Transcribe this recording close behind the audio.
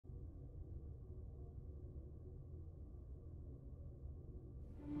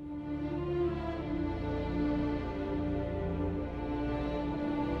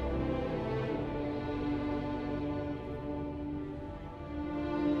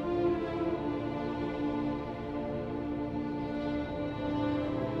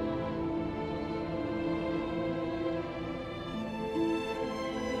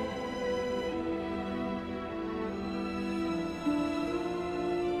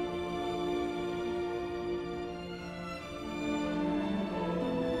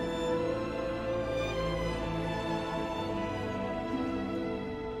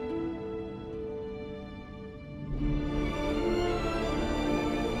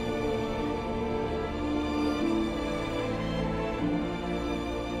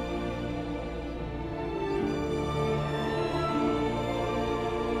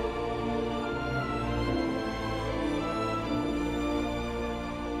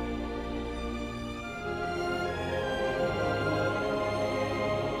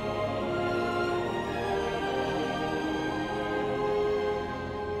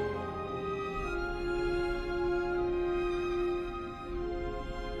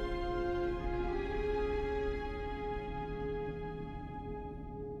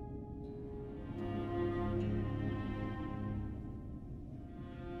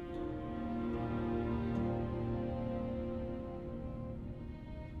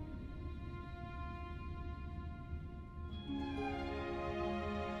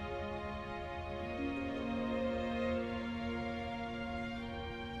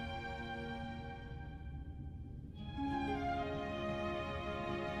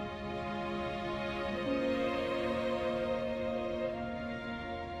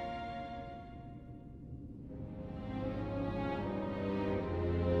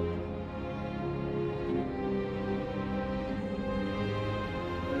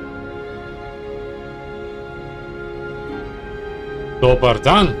Dobar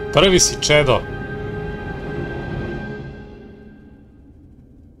dan, prvi si Čedo.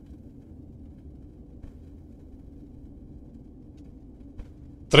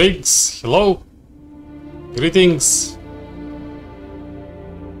 Triggs, hello. Greetings.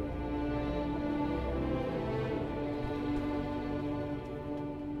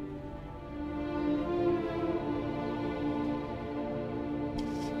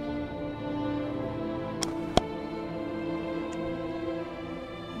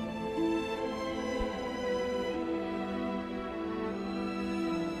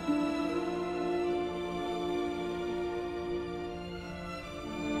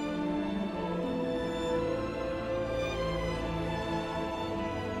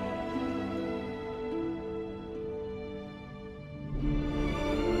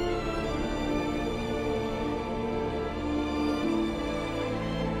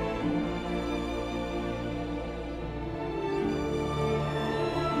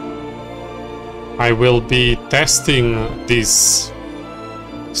 I will be testing this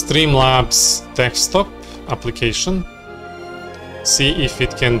Streamlabs desktop application, see if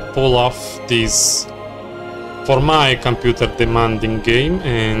it can pull off this for my computer demanding game,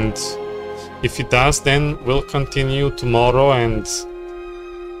 and if it does, then we'll continue tomorrow and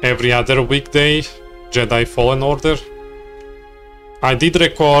every other weekday Jedi Fallen Order. I did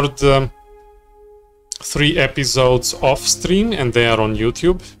record 3 episodes off stream and they are on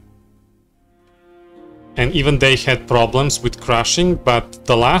YouTube. And even they had problems with crashing, but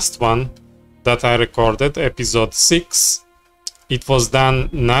the last one that I recorded, episode 6, it was done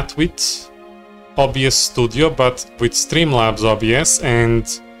not with OBS Studio, but with Streamlabs OBS, and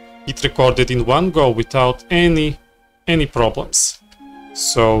it recorded in one go without any problems.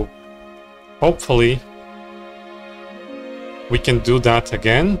 So hopefully we can do that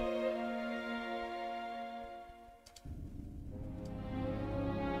again.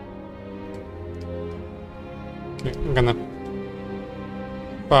 I'm gonna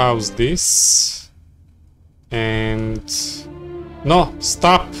pause this and no,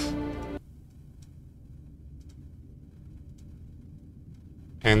 stop.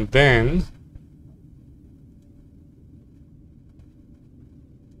 And then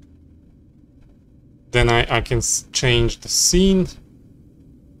I can change the scene.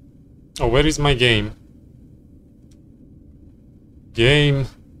 Oh, where is my game? Game,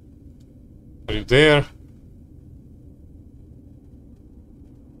 are you there?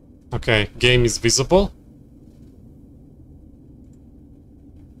 Okay, game is visible.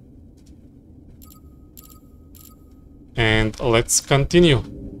 And let's continue.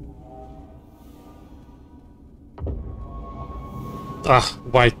 Ah,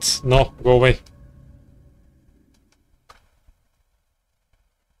 white. No, go away.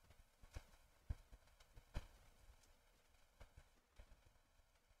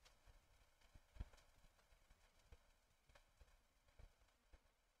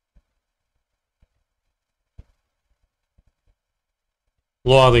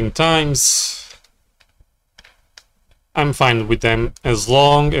 Loading times. I'm fine with them as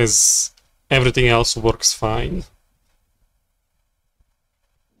long as everything else works fine.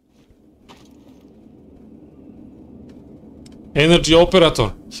 Energy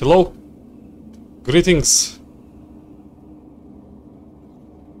operator, hello. Greetings.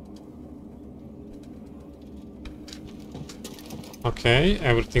 Okay,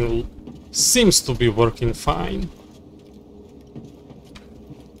 everything seems to be working fine.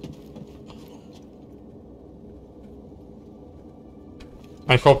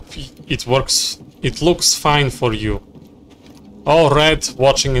 I hope it works. It looks fine for you. Oh, red,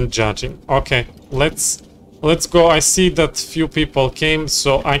 watching and judging. Okay, let's go. I see that few people came,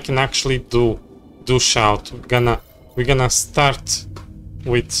 so I can actually do shout. We're gonna start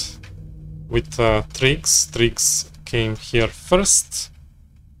with Triggs. Triggs came here first.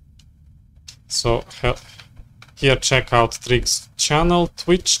 So here, check out Triggs' channel,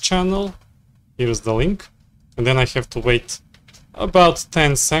 Twitch channel. Here's the link, and then I have to wait about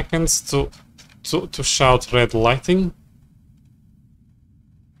 10 seconds to shout red lighting.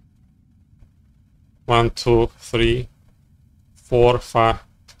 1, 2, 3, 4, 5.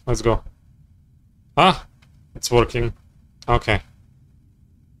 Let's go. Ah, it's working. Okay.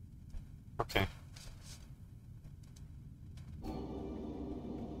 Okay.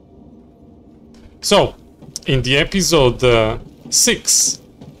 So, in the episode 6,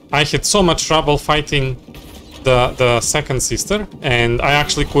 I had so much trouble fighting the second sister, and I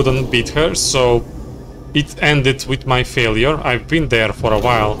actually couldn't beat her, so it ended with my failure. I've been there for a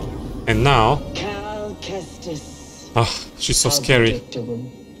while, and now... Ah, she's so scary.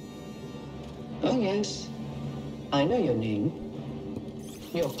 Oh yes, I know your name.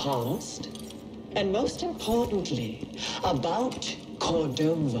 your past, and most importantly, about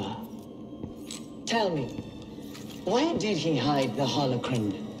Cordova. Tell me, where did he hide the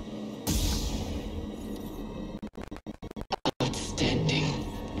holocron? Outstanding.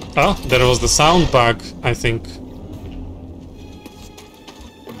 Oh, there was the sound bug, I think.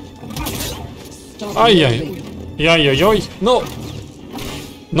 Ay, ay, ay, ay, ay, no!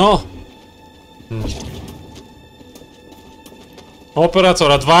 No! Operator,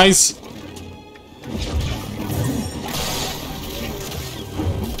 advice!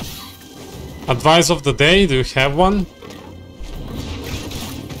 Advice of the day, do you have one?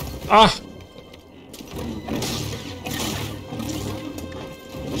 Ah!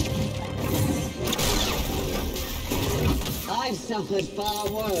 I've suffered far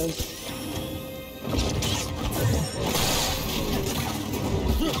worse.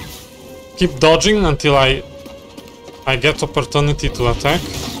 Keep dodging until I get opportunity to attack.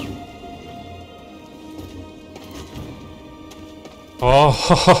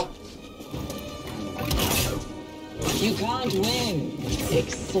 Oh! You can't win.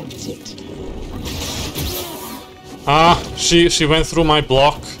 Accept it. Ah, she went through my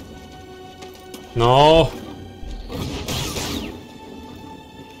block. No.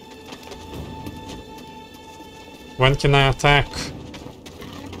 When can I attack?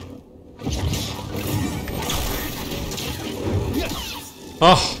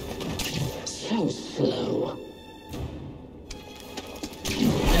 Oh. So slow.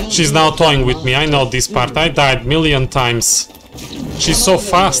 She's now toying with me. I know this part. I died a million times. She's so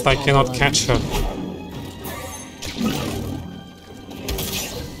fast, I cannot catch her.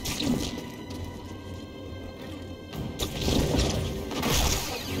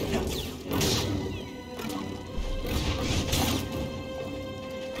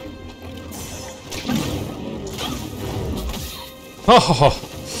 Oh,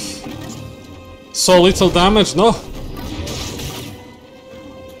 so little damage, no?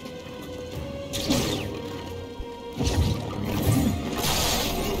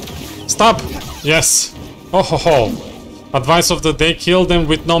 Stop! Yes! Oh ho ho! Advice of the day, kill them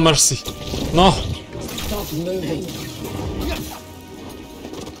with no mercy. No! Stop moving.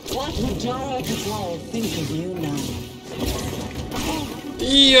 What would Jara Katal think of you now?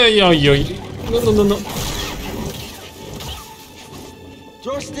 No, no, no, no.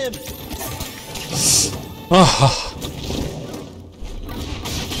 Doorstep. Ah.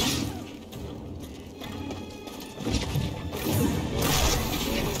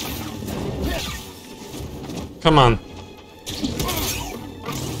 Come on.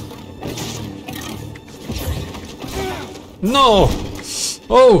 No!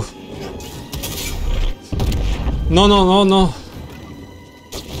 Oh! No, no, no, no.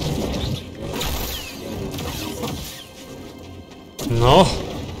 No.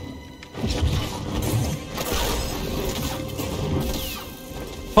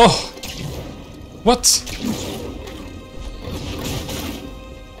 Oh! What?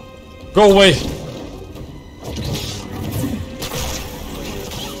 Go away!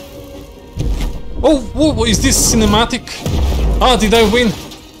 Oh, whoa, is this cinematic? Ah, did I win?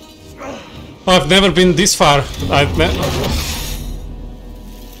 I've never been this far.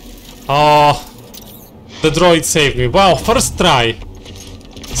 Oh, the droid saved me. Wow, first try.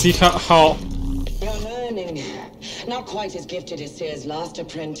 See how... You're learning. Not quite as gifted as Seer's last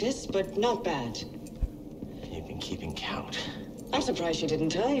apprentice, but not bad. You've been keeping count. I'm surprised she didn't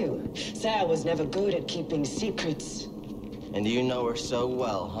tell you. Seer was never good at keeping secrets. And you know her so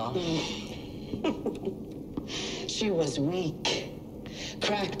well, huh? She was weak.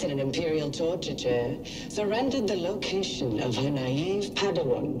 Cracked in an Imperial torture chair. Surrendered the location of her naive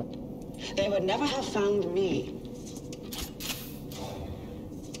Padawan. They would never have found me.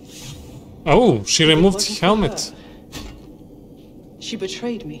 Oh, she removed the helmet. She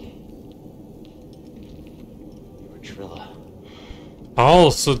betrayed me. You were Trilla. Oh,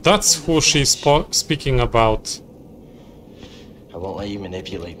 so that's who she's speaking about. I won't let you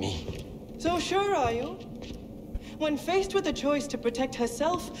manipulate me. So sure are you? When faced with a choice to protect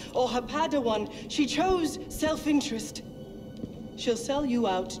herself or her Padawan, she chose self-interest. She'll sell you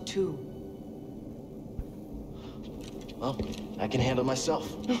out too. Well, I can handle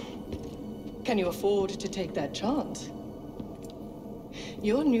myself. Can you afford to take that chance?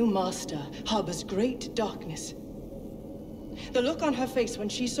 Your new master harbors great darkness. The look on her face when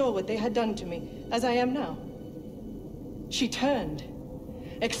she saw what they had done to me, as I am now. She turned,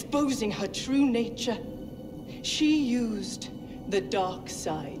 exposing her true nature. She used the dark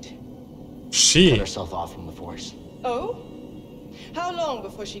side. Cut herself off from the Force. Oh? How long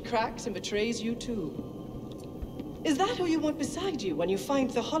before she cracks and betrays you too? Is that who you want beside you when you find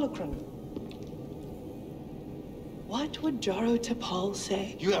the holocron? What would Jaro Tapal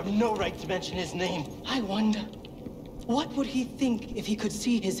say? You have no right to mention his name. I wonder, what would he think if he could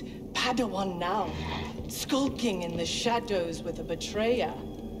see his Padawan now, skulking in the shadows with a betrayer,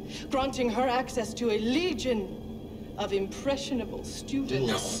 granting her access to a legion of impressionable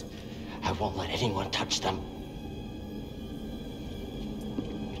students? No, I won't let anyone touch them.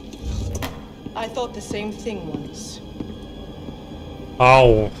 I thought the same thing once.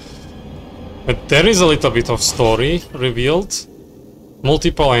 Oh. But there is a little bit of story revealed.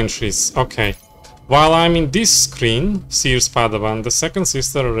 Multiple entries. Okay. While I'm in this screen, Seer's Padawan, the second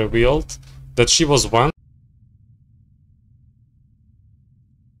sister revealed that she was one.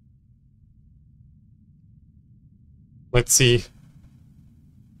 Let's see.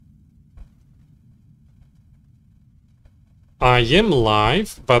 I am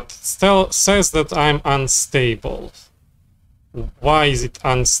live, but still says that I'm unstable. Why is it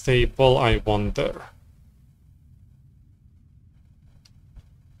unstable, I wonder?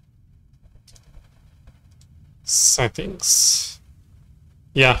 Settings.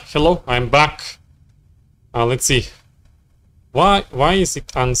 Yeah, hello, I'm back. Let's see. Why is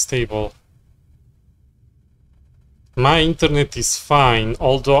it unstable? My internet is fine,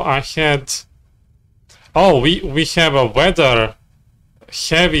 although I had... Oh, we have a weather,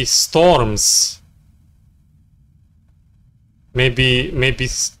 heavy storms. Maybe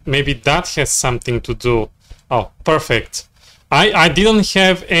that has something to do. Oh, perfect. I didn't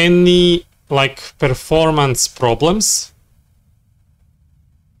have any like performance problems.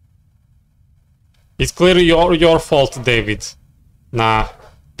 It's clearly your fault, David. Nah,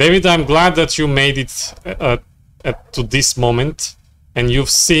 David, I'm glad that you made it to this moment, and you've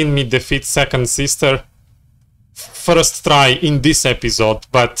seen me defeat second sister. First try in this episode,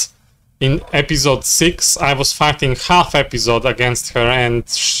 but in episode 6 I was fighting half episode against her and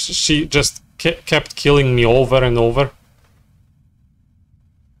she just kept killing me over and over.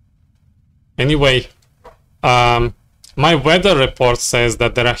 Anyway, my weather report says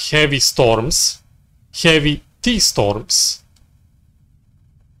that there are heavy storms, heavy T-storms.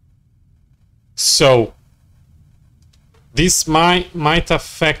 So this might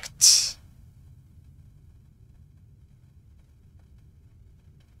affect...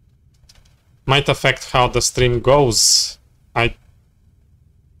 might affect how the stream goes. I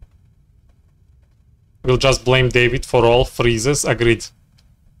will just blame David for all freezes. Agreed.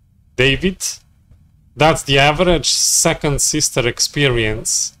 David, that's the average second sister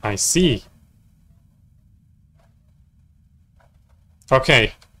experience. I see.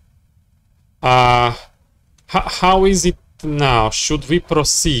 Okay. How is it now? Should we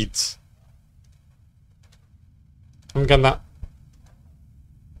proceed? I'm gonna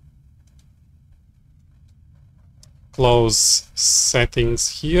close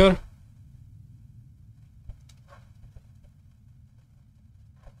settings here.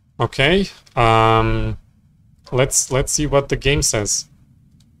 Okay, let's see what the game says.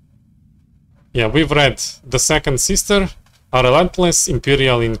 Yeah, we've read the second sister, a relentless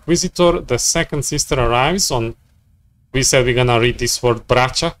Imperial Inquisitor. The second sister arrives on... We said we're gonna read this word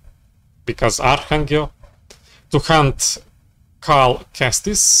Bracha, because Archangel, to hunt Cal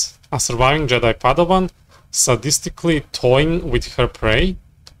Kestis, a surviving Jedi Padawan, sadistically toying with her prey.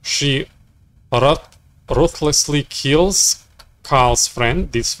 She ruthlessly kills Cal's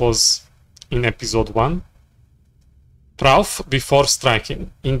friend. This was in episode 1. Prauf before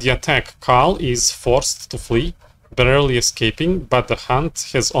striking. In the attack, Cal is forced to flee, barely escaping, but the hunt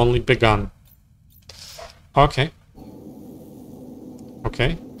has only begun. Okay.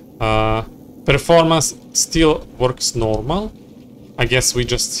 Okay. Performance still works normal. I guess we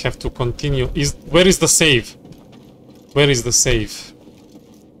just have to continue. Where is the save? Where is the save?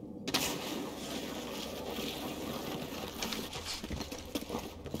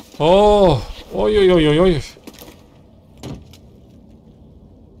 Oh! Oi, oi, oi, oi, oi.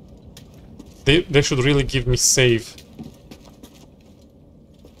 They should really give me save.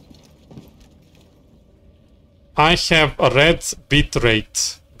 I have a red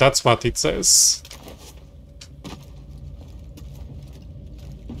bitrate. That's what it says.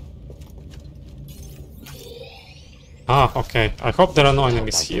 Ah, okay. I hope there are no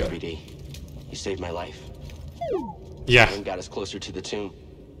enemies here. 3D. You saved my life. Yeah. And got us closer to the tomb.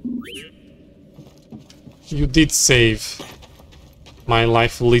 You did save my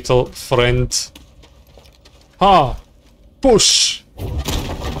life, little friend. Ah! Push!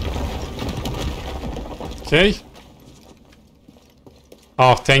 Okay.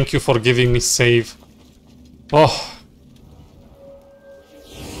 Oh, thank you for giving me save. Oh.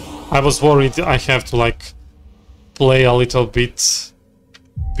 I was worried I have to, like, play a little bit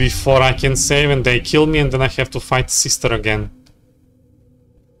before I can save, and they kill me, and then I have to fight sister again.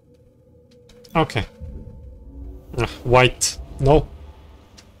 Okay. White. No.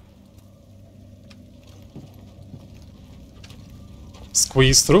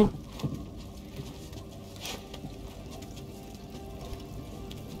 Squeeze through.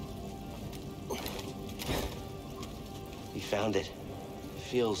 You found it.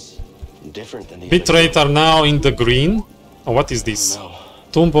 Feels different than the Bit rate are now in the green. Oh, what is this? No,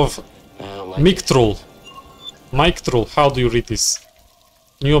 Tomb of I don't like it. Mictrul. Mictrul. How do you read this?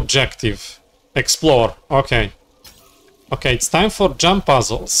 New objective. Explore. Okay. Okay, it's time for jump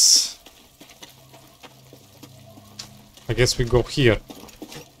puzzles. I guess we go here.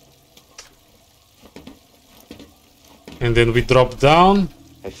 And then we drop down.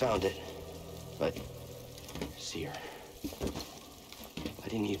 I found it. But, Seer, why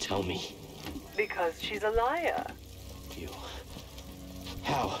didn't you tell me? Because she's a liar. You...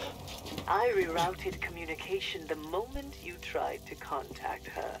 How? I rerouted communication the moment you tried to contact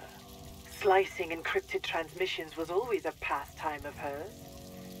her. Slicing encrypted transmissions was always a pastime of hers.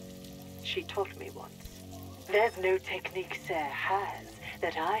 She taught me once. There's no technique Sarah has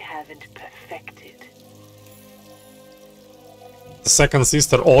that I haven't perfected. The second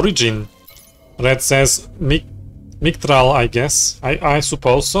sister origin. Red says Mictral, I guess. I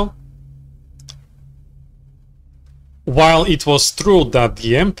suppose so. While it was true that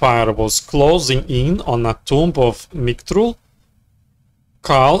the Empire was closing in on a tomb of Mictrul,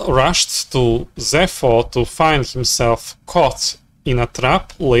 Cal rushed to Zepho to find himself caught in a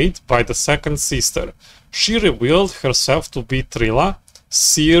trap laid by the second sister. She revealed herself to be Trilla,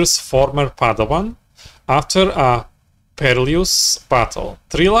 Seer's former Padawan, after a perilous battle.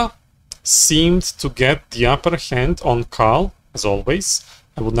 Trilla seemed to get the upper hand on Cal, as always.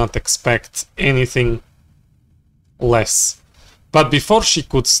 I would not expect anything less. But before she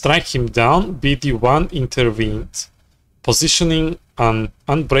could strike him down, BD-1 intervened, positioning an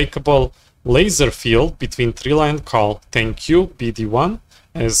unbreakable laser field between Trilla and Cal. Thank you, BD-1.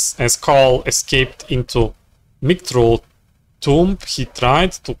 As Cal escaped into Mictrul tomb, he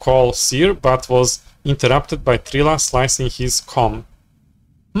tried to call Seer, but was interrupted by Trilla slicing his comm.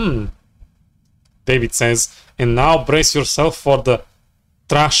 David says, and now brace yourself for the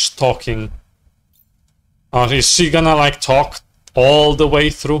trash talking. Is she gonna like talk all the way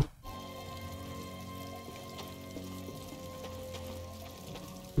through?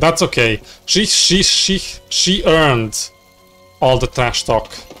 That's okay. She earned all the trash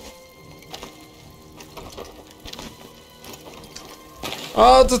talk.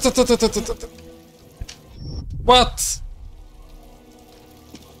 Oh, what?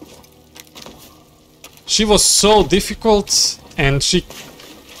 She was so difficult, and she...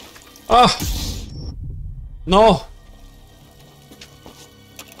 Ah! No!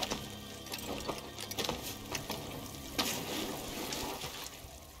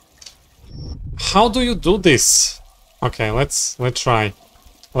 How do you do this? Okay, let's try.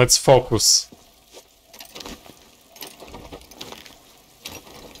 Let's focus.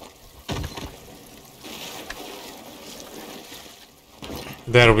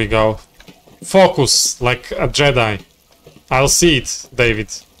 There we go. Focus like a Jedi. I'll see it, David.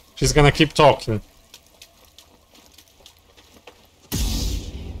 She's gonna keep talking.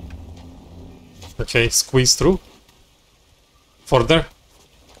 Okay, squeeze through. Further.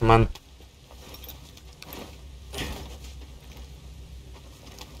 Come on.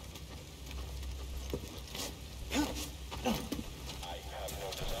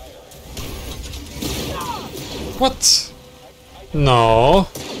 What? No.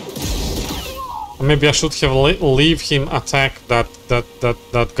 Maybe I should have leave him attack that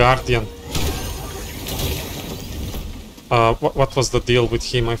guardian. What was the deal with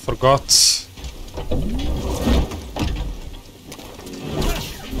him? I forgot.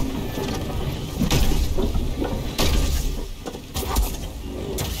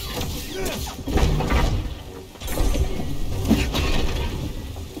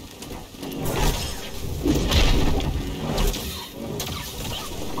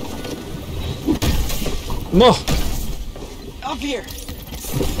 No! Up here!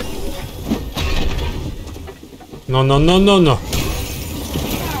 No, no, no, no, no.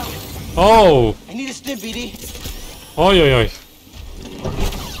 Oh! I need a stim, BD. Oi, oi, oi.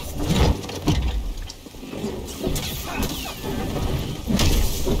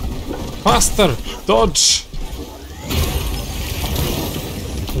 Faster! Dodge!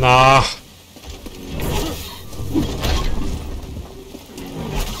 Nah.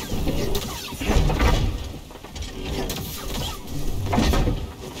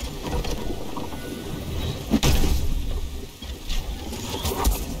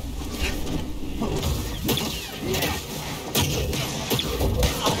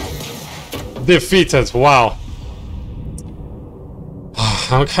 Defeated, wow.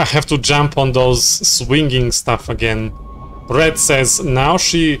 I have to jump on those swinging stuff again. Red says, now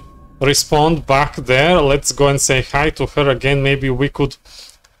she respond back there. Let's go and say hi to her again. Maybe we could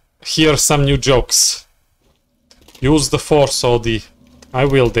hear some new jokes. Use the force, Odie. I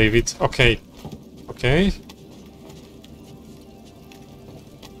will, David. Okay. Okay.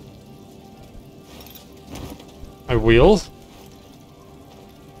 I will.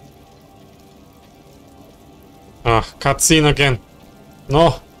 Ah, cutscene again.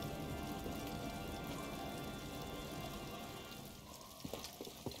 No.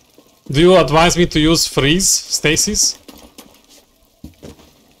 Do you advise me to use freeze stasis?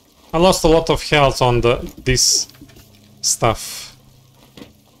 I lost a lot of health on this stuff.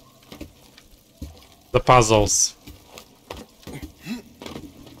 The puzzles.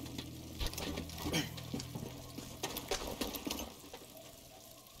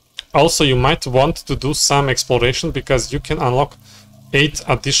 Also, you might want to do some exploration because you can unlock 8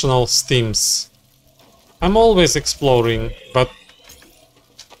 additional steams. I'm always exploring, but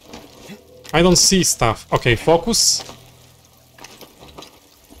I don't see stuff. Okay, focus.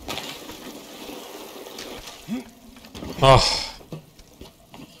 Oh.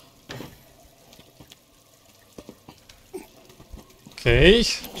 Okay,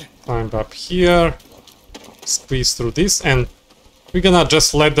 climb up here, squeeze through this, and we're gonna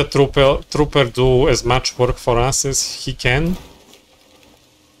just let the trooper do as much work for us as he can.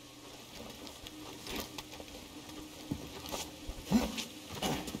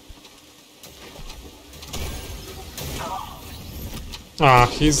 Ah,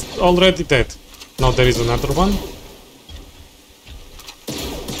 he's already dead. Now there is another one.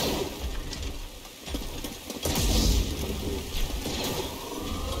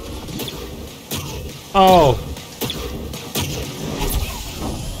 Oh.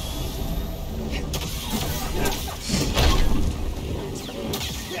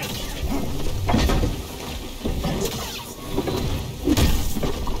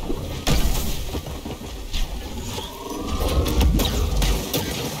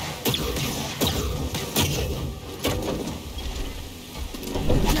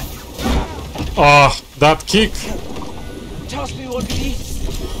 Oh, that kick. Toss me one, BD.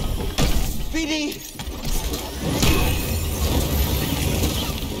 BD.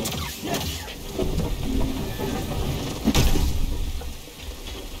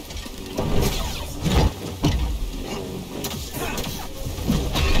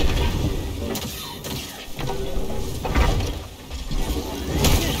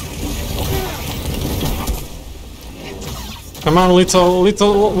 Come on,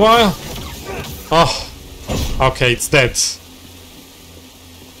 little while. Oh, okay, it's dead.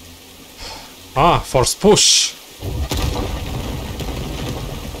 Ah, force push.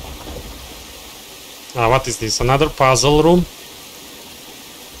 Ah, what is this? Another puzzle room?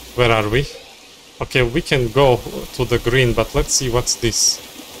 Where are we? Okay, we can go to the green, but let's see what's this.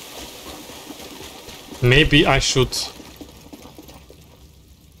 Maybe I should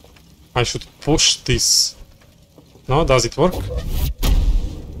push this. No, does it work?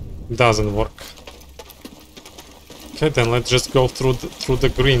 It doesn't work. Okay, then let's just go through the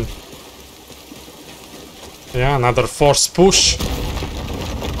green. Yeah, another force push.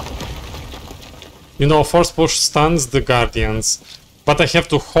 You know, force push stuns the guardians, but I have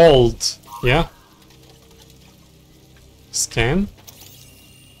to hold. Yeah. Scan.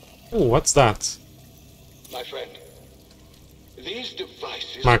 Oh, what's that? My friend, these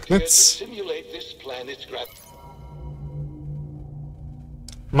devices Magnets. appear to simulate this planet's gravity.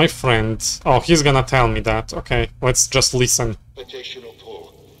 My friend. Oh, he's gonna tell me that. Okay, let's just listen. Gravitational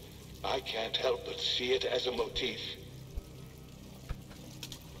pull. I can't help but see it as a motif.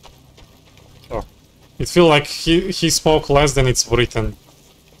 Oh. It feels like he spoke less than it's written.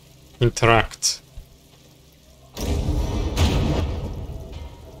 Interact.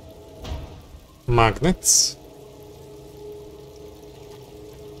 Magnets.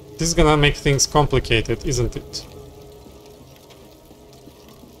 This is gonna make things complicated, isn't it?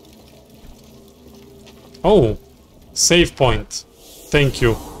 Oh, save point. Thank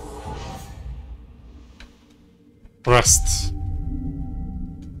you. Rest.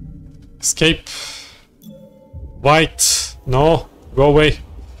 Escape. White. No, go away.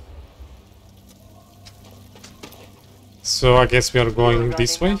 So I guess we are going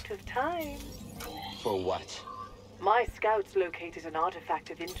this way. Out of time. For what? My scouts located an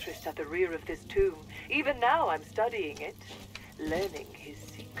artifact of interest at the rear of this tomb. Even now I'm studying it, learning his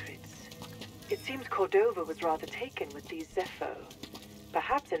secrets. It seems Cordova was rather taken with these Zepho.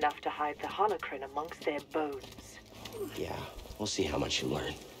 Perhaps enough to hide the holocron amongst their bones. Yeah, we'll see how much you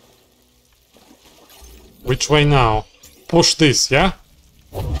learn. Which way now? Push this, yeah?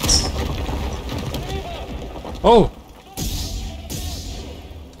 Oh!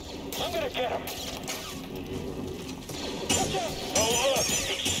 I'm gonna get him. Oh look,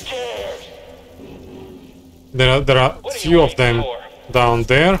 he's scared. There are What are you few of waiting them for? down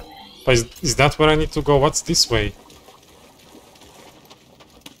there. But is that where I need to go? What's this way?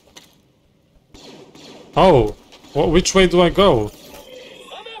 Oh! Which way do I go?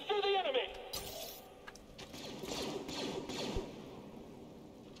 I'm after the enemy.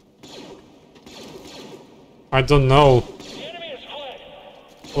 I don't know. The enemy is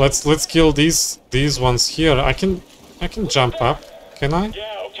fled. Let's kill these ones here. I can jump up. Can I?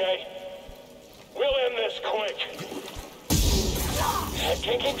 Yeah, okay. We'll end this quick. I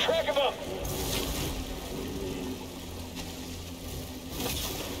can't keep track of them.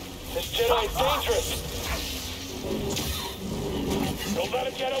 This Jedi's dangerous. Don't let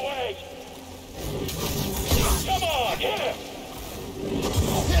him get away. Come on, hit him.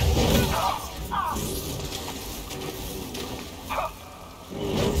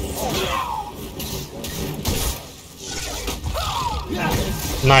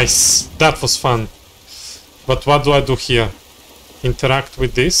 Nice. That was fun. But what do I do here? Interact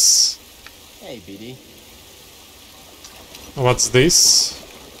with this? Hey, BD. What's this?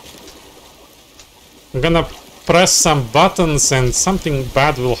 I'm gonna press some buttons and something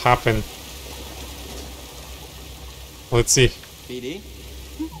bad will happen. Let's see. BD?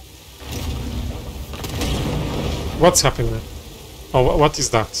 What's happening? Oh, what is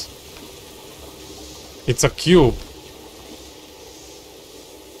that? It's a cube.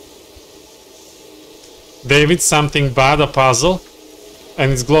 David, something bad, a puzzle.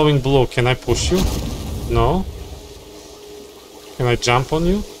 And it's glowing blue. Can I push you? No. Can I jump on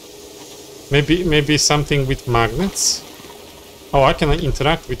you? Maybe something with magnets? Oh, I can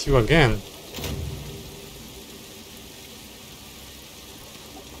interact with you again.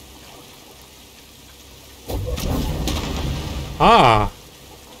 Ah!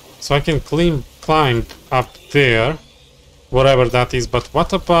 So I can climb up there, whatever that is, but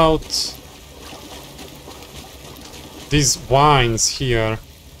what about these vines here?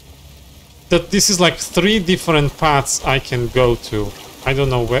 That this is like 3 different paths I can go to. I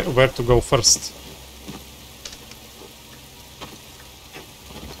don't know where to go first.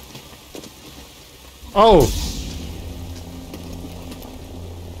 Oh!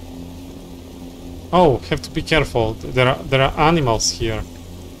 Oh, have to be careful. There are animals here.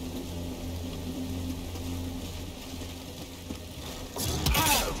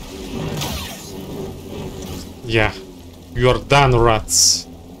 Yeah, you're done, rats.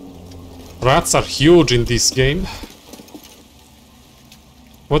 Rats are huge in this game.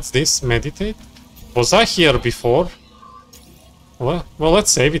 What's this? Meditate? Was I here before? Well,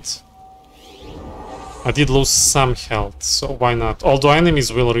 let's save it. I did lose some health, so why not? Although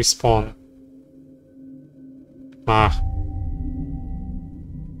enemies will respawn. Ah.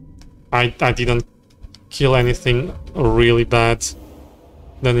 I didn't kill anything really bad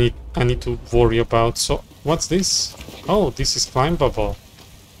that I need to worry about. So, what's this? Oh, this is climbable.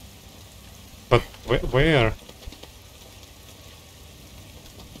 But where?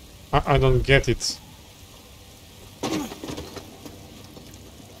 I don't get it. We're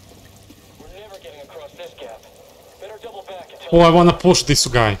never getting across this gap. Better double back until... Oh, I wanna push this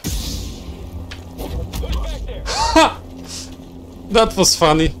guy. Who's back there? Ha! That was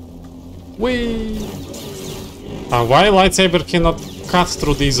funny. Whee! Why lightsaber cannot cut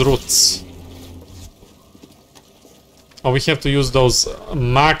through these roots? Oh, we have to use those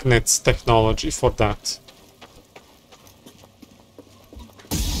magnets technology for that.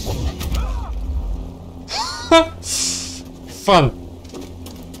 Fun.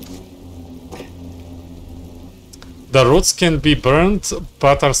 The roots can be burned,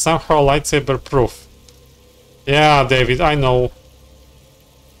 but are somehow lightsaber proof. Yeah, David, I know.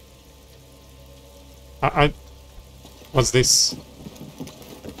 What's this?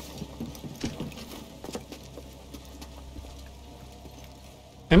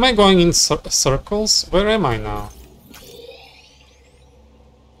 Am I going in circles? Where am I now?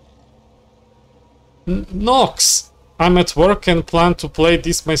 Nox! I'm at work and plan to play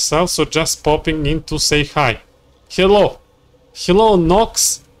this myself, so just popping in to say hi. Hello! Hello,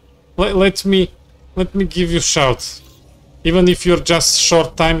 Nox! Let me give you a shout. Even if you're just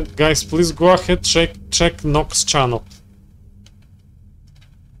short time, guys, please go ahead, check Nox channel.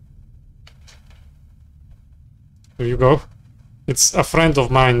 There you go. It's a friend of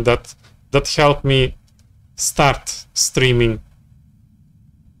mine that helped me start streaming.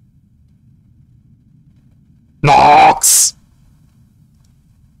 Nox!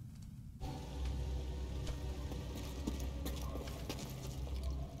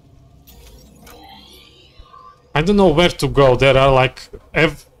 I don't know where to go. There are like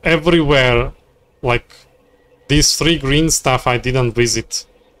everywhere, like these 3 green stuff I didn't visit.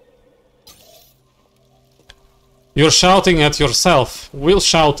 You're shouting at yourself. We'll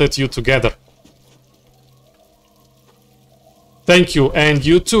shout at you together. Thank you, and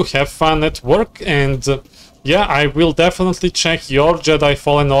you too. Have fun at work, and yeah, I will definitely check your Jedi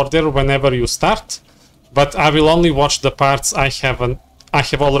Fallen Order whenever you start, but I will only watch the parts I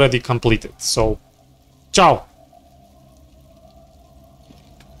have already completed. So, ciao.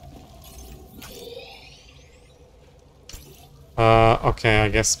 Okay, I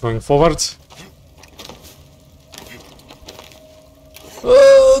guess going forward.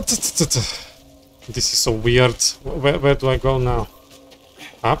 This is so weird. Where do I go now?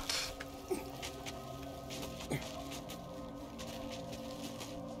 Up?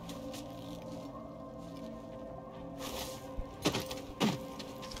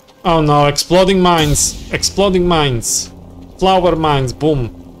 Oh no, exploding mines! Exploding mines! Flower mines,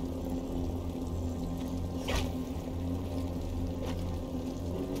 boom!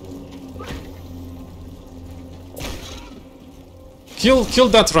 Kill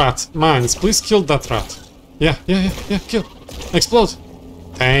that rat. Mines, please kill that rat. Yeah, kill. Explode.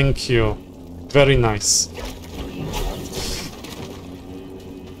 Thank you. Very nice.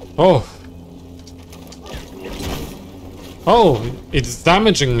 Oh. Oh, it's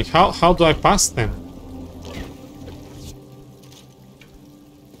damaging me. How do I pass them?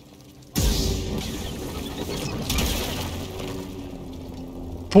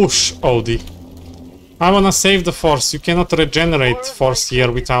 Push, Odie. I wanna save the force. You cannot regenerate force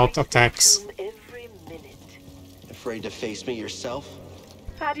here without attacks. Afraid to face me yourself?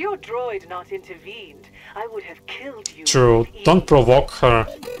 Had your droid not intervened, I would have killed you. True. Don't provoke her.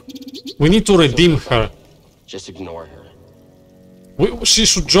 We need to redeem her. Just ignore her. She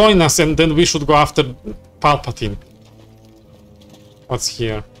should join us, and then we should go after Palpatine. What's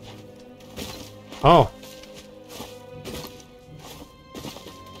here? Oh.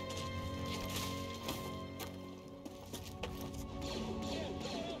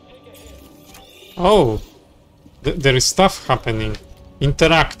 Oh, there is stuff happening.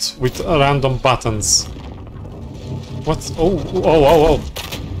 Interact with random buttons. What? Oh.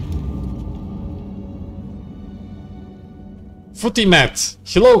 Footy mat.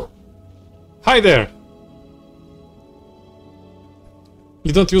 Hello. Hi there.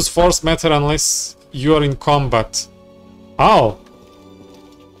 You don't use force matter unless you are in combat. Oh.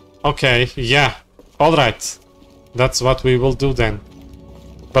 Okay, yeah. Alright. That's what we will do then.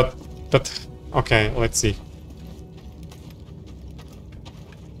 But... Okay, let's see.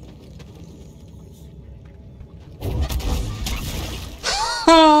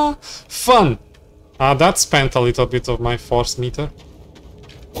 Fun! That spent a little bit of my force meter.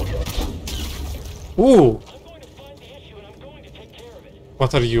 Ooh!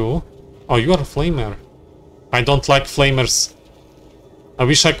 What are you? Oh, you are a flamer. I don't like flamers. I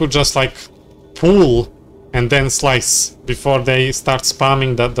wish I could just like pull and then slice before they start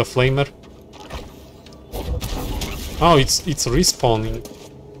spamming the flamer. Oh, it's respawning.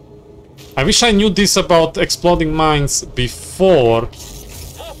 I wish I knew this about exploding mines before.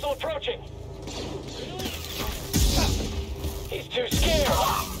 Hostile approaching. He's too scared.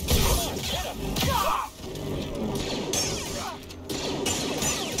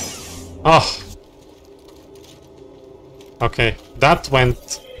 Oh. Okay, that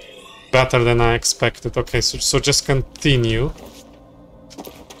went better than I expected. Okay, so just continue.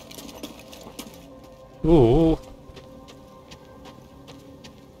 Ooh.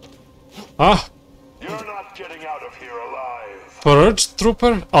 Ah! You're not getting out of here alive. Purge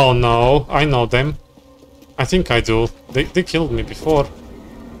Trooper? Oh no, I know them. I think I do. They killed me before.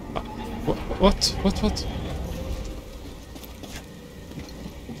 What?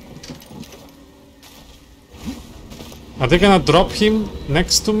 Are they gonna drop him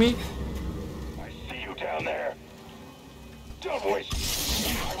next to me? I see you down there. Don't waste.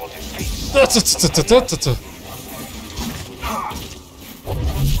 I will defeat.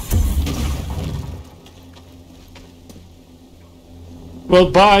 Well,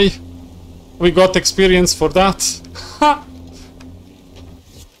 bye. We got experience for that.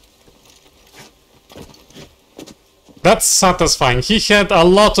 That's satisfying. He had a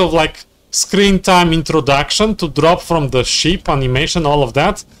lot of like screen time introduction to drop from the ship, animation, all of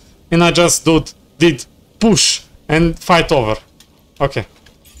that. And I just did push and fight over. Okay.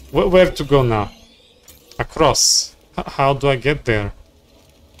 Where to go now? Across. How do I get there?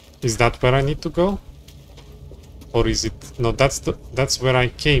 Is that where I need to go? Or is it... No, that's where I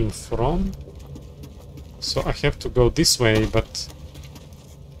came from. So I have to go this way, but...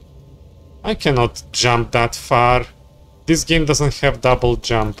 I cannot jump that far. This game doesn't have double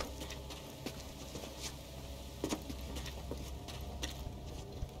jump.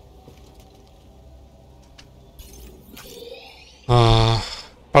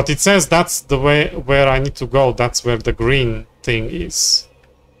 But it says that's the way where I need to go. That's where the green thing is.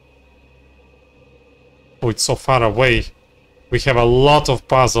 Oh, it's so far away. We have a lot of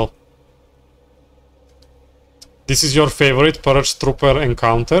puzzle. This is your favorite Purge Trooper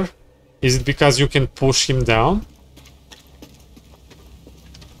encounter? Is it because you can push him down?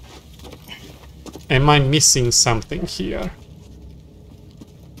 Am I missing something here?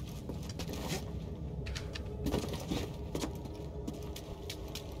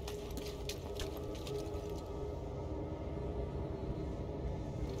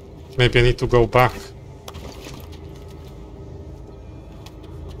 Maybe I need to go back.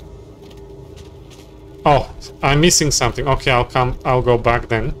 Oh, I'm missing something. Okay, I'll go back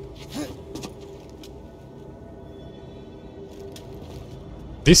then.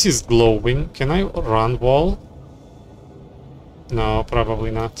 This is glowing. Can I run wall? No, probably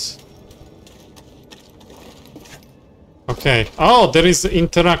not. Okay. Oh, there is the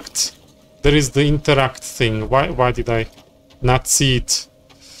interact. There is the interact thing. Why did I not see it?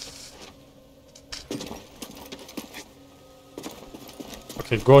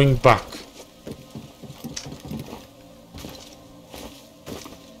 Okay, going back.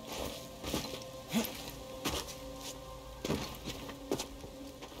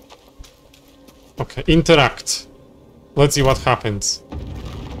 Okay, interact. Let's see what happens.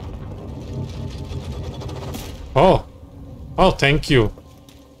 Oh. Oh, thank you.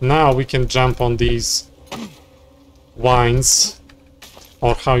 Now we can jump on these vines,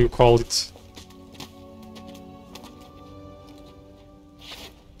 or how you call it.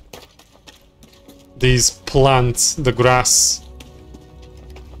 These plants, the grass.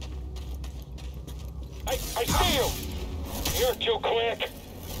 I see you! You're too quick!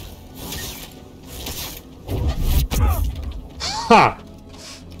 Ha!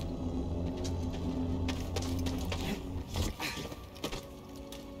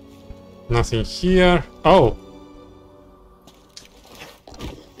 Nothing here. Oh!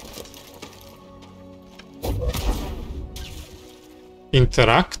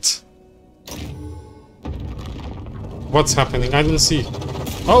 Interact? What's happening? I didn't see.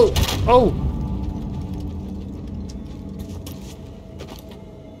 Oh! Oh!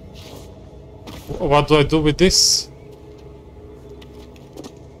 What do I do with this?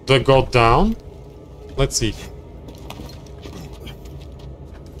 Do I go down? Let's see.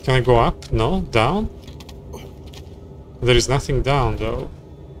 Can I go up? No? Down? There is nothing down though.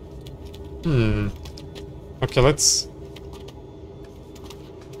 Okay, let's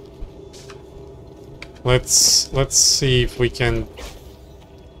see if we can...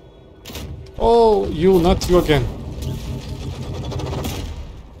 Oh, you, not you again.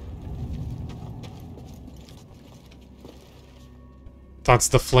 That's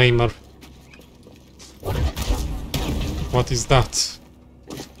the flamer. What is that?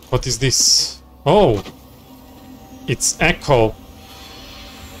 What is this? Oh! It's Echo.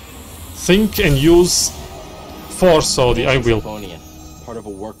 Think and use Force, Odie. I will. Part of a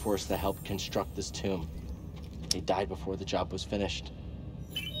workforce that helped construct this tomb. They died before the job was finished.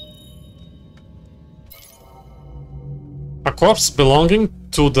 A corpse belonging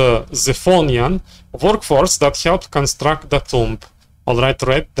to the Zephonian workforce that helped construct the tomb. Alright,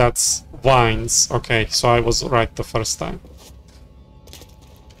 red, that's vines. Okay, so I was right the first time.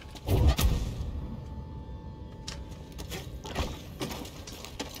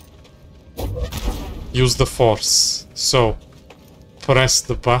 Use the force. So, press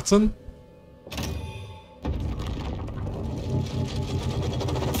the button.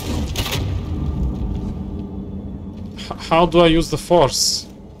 How do I use the force?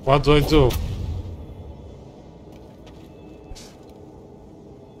 What do I do?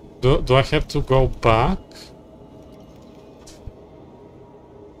 Do I have to go back?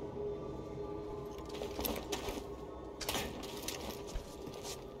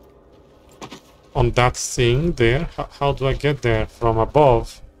 On that thing there? How do I get there? From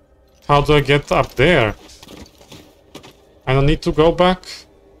above? How do I get up there? I don't need to go back?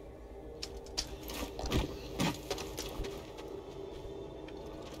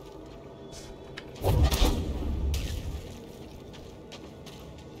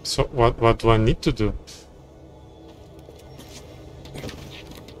 So what do I need to do?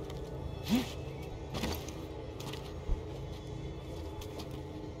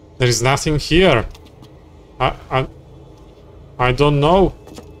 There is nothing here. I don't know.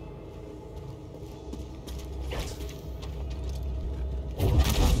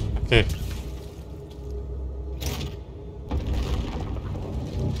 Okay,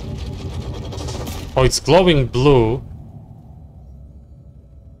 Oh, it's glowing blue.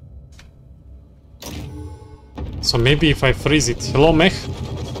 So maybe if I freeze it. Hello, mech?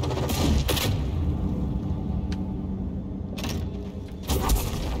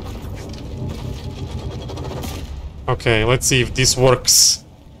 Okay, let's see if this works.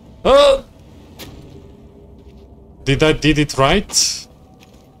 Did I did it right?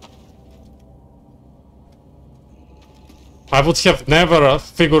 I would have never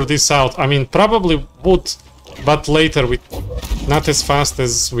figured this out. I mean, probably would, but later, with not as fast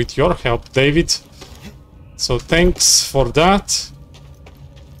as with your help, David. So thanks for that.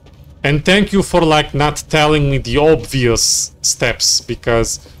 And thank you for like not telling me the obvious steps,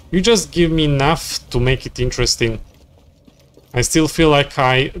 because you just give me enough to make it interesting. I still feel like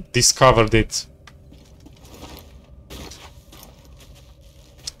I discovered it.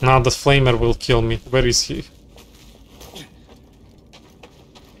 Now the flamer will kill me. Where is he?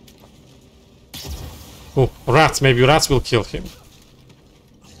 Oh, rats. Maybe rats will kill him.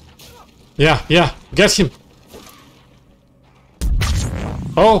 Yeah, yeah. Get him.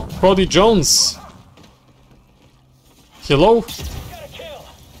 Oh, Cody Jones. Hello.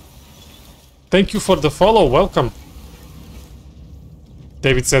 Thank you for the follow. Welcome.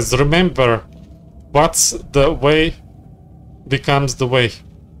 David says, remember, what's the way becomes the way.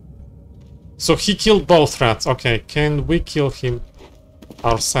 So he killed both rats. Okay, can we kill him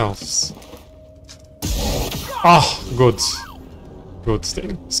ourselves? Oh, good. Good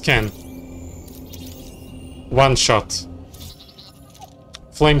thing. Scan. One shot.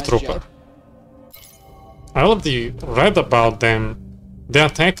 Flame Trooper. I already read about them. They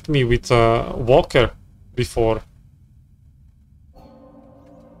attacked me with a walker before.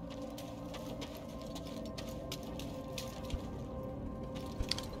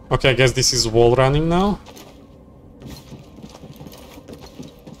 Okay, I guess this is wall running now.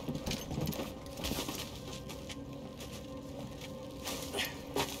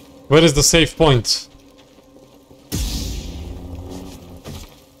 Where is the save point?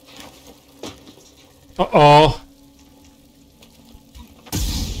 Uh-oh.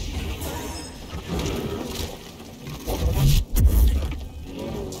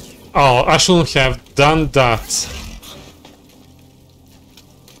 Oh, I shouldn't have done that.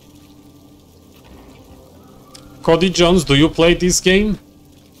 Cody Jones, do you play this game?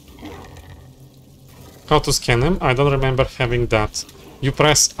 How to scan him? I don't remember having that. You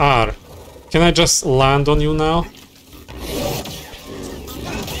press R. Can I just land on you now?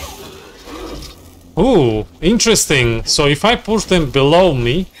 Ooh, interesting. So if I push them below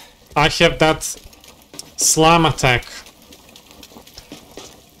me, I have that slam attack.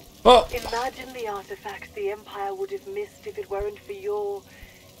 Oh! Imagine the artifacts the Empire would have missed if it weren't for your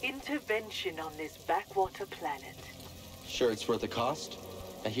intervention on this backwater planet. Sure it's worth the cost?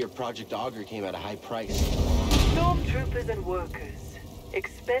 I hear Project Augur came at a high price. Stormtroopers and workers.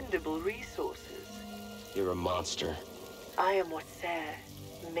 Expendable resources. You're a monster. I am what Sare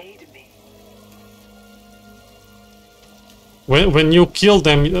made me. When you kill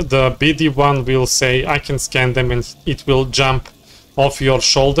them, the BD1 will say, I can scan them, and it will jump off your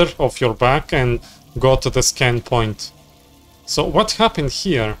shoulder, off your back, and go to the scan point. So what happened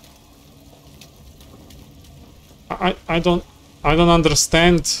here? I don't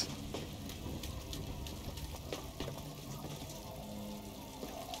understand.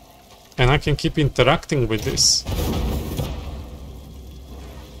 And I can keep interacting with this.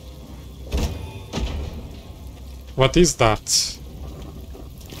 What is that?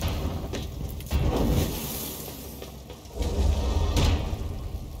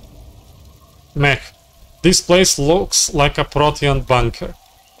 Mech. This place looks like a Protean bunker.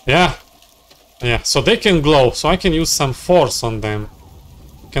 Yeah. Yeah, so they can glow, so I can use some force on them.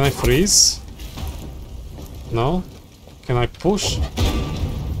 Can I freeze? No? Can I push?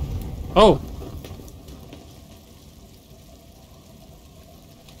 Oh!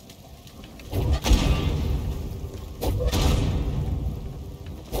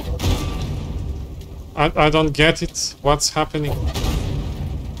 I don't get it. What's happening?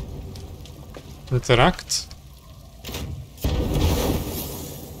 Interact?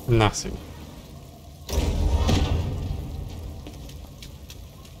 Nothing.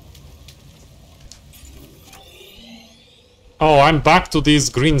 Oh, I'm back to this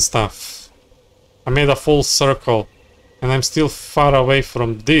green stuff. I made a full circle, and I'm still far away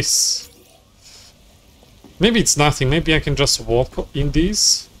from this. Maybe it's nothing. Maybe I can just walk in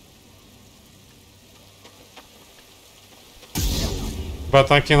these. But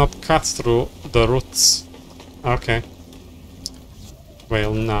I cannot cut through the roots. Okay.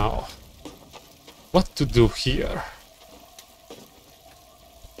 Well, now. What to do here?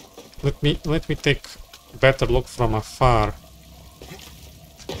 Let me take a better look from afar.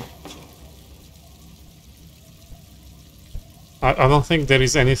 I don't think there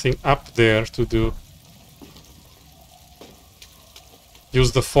is anything up there to do.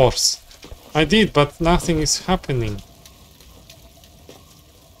 Use the force. I did, but nothing is happening.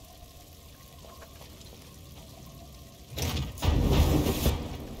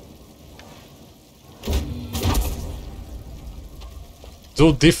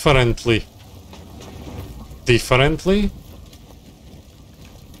 Do differently. Differently?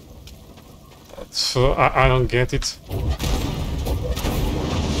 So I don't get it.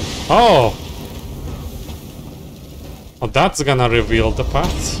 Oh! Oh, that's gonna reveal the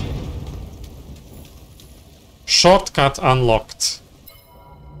path. Shortcut unlocked.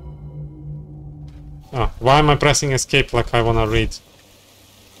 Oh, why am I pressing escape like I wanna read?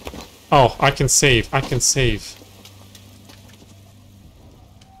 Oh, I can save. I can save.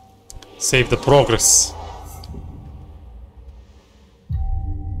 Save the progress.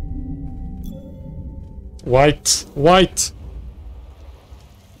 White. White.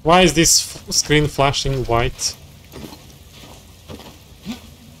 Why is this screen flashing white?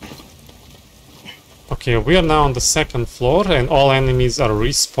 Okay, we are now on the second floor and all enemies are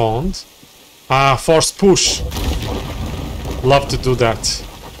respawned. Ah, force push. Love to do that.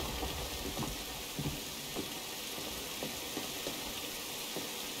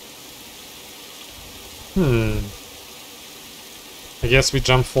 I guess we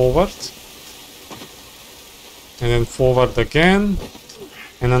jump forward. And then forward again.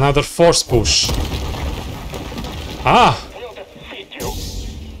 And another force push. Ah! We'll defeat you.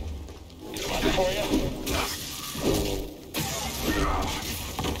 For you.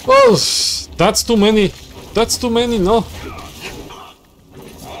 Oh, that's too many. That's too many, no.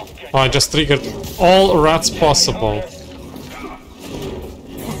 Oh, I just triggered all rats possible.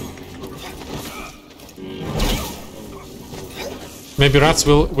 Maybe rats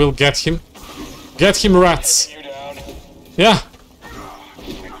will get him. Get him, rats. You down. Yeah.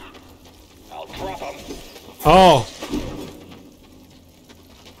 I'll drop him. Oh.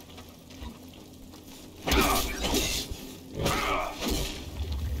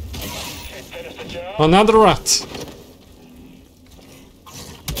 Finish the job. Another rat.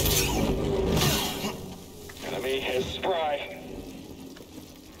 Enemy is spry.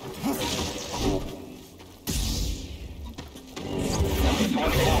 This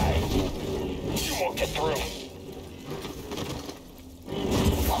one's mine. You won't get through.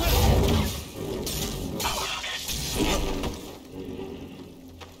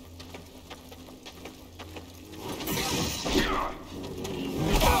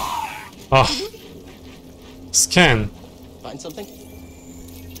 Ah. Scan. Find something?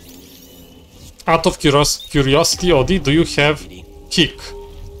 Out of curiosity, Odi, do you have kick?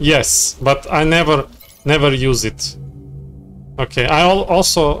 Yes, but I never use it. Okay, I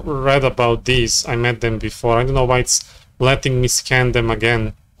also read about these. I met them before. I don't know why it's letting me scan them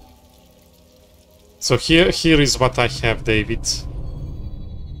again. So here is what I have, David.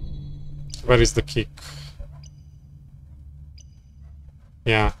 Where is the kick?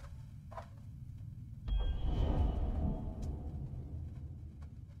 Yeah.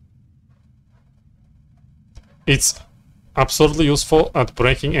 It's absolutely useful at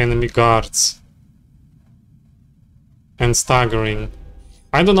breaking enemy guards and staggering.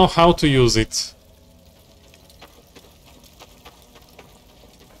 I don't know how to use it.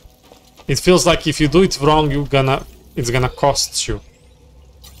 It feels like if you do it wrong, it's gonna cost you.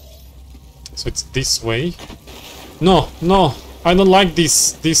 So it's this way. No, no, I don't like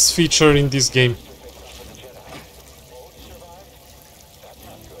this feature in this game.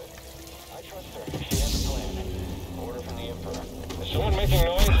 Someone making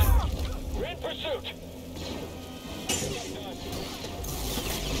noise? We're in pursuit.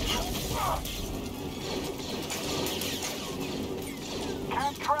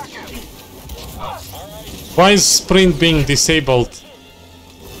 Can't track him. Why is sprint being disabled?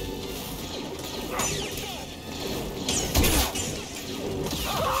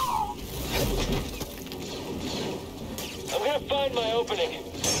 I'm gonna find my opening.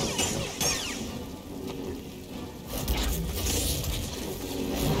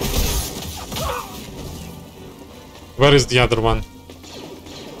 Where is the other one?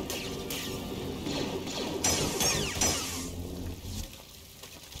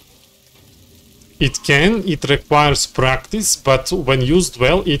 It requires practice, but when used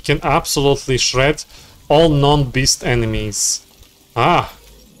well, it can absolutely shred all non-beast enemies. Ah!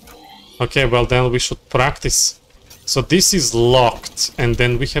 Okay, well then we should practice. So this is locked, and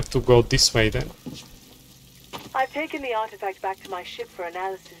then we have to go this way then. I've taken the artifact back to my ship for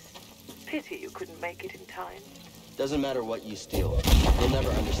analysis. Pity you couldn't make it in time. Doesn't matter what you steal. You'll never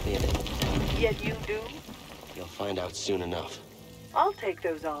understand it. Yet you do? You'll find out soon enough. I'll take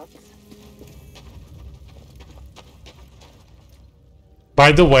those odds.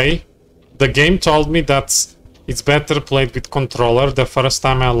 By the way, the game told me that it's better played with controller the first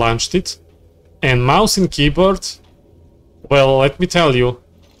time I launched it. And mouse and keyboard, well, let me tell you,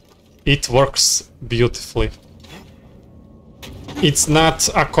 it works beautifully. It's not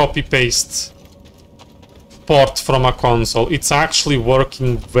a copy-paste port from a console. It's actually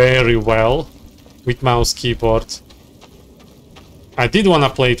working very well with mouse keyboard. I did want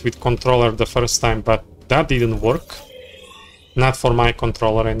to play it with controller the first time, but that didn't work. Not for my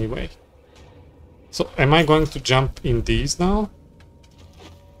controller anyway. So am I going to jump in these now?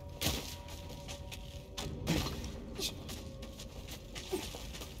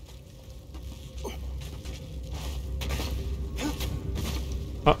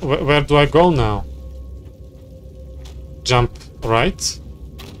 Where do I go now? Jump right.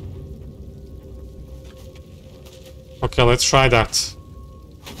 Okay, let's try that.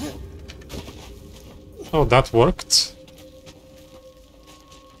 Oh, that worked.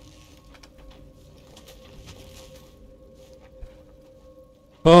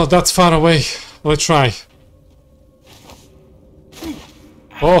 Oh, that's far away. Let's try.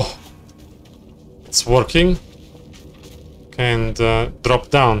 Oh, it's working. And drop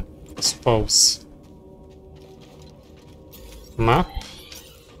down, I suppose. Map.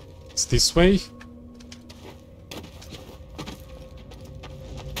 It's this way.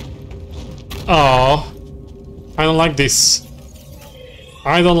 Oh, I don't like this.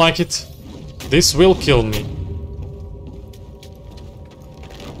 I don't like it. This will kill me.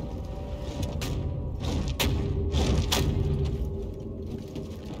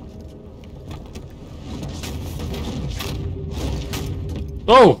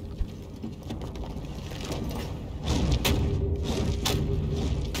 Oh!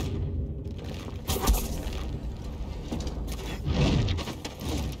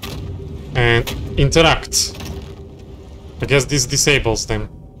 And interact. I guess this disables them.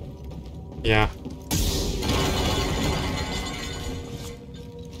 Yeah.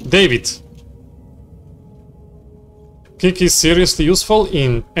 David. Kick is seriously useful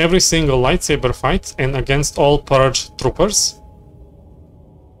in every single lightsaber fight and against all purge troopers.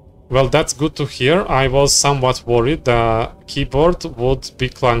 Well, that's good to hear. I was somewhat worried the keyboard would be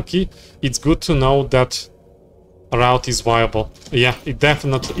clunky. It's good to know that route is viable. Yeah, it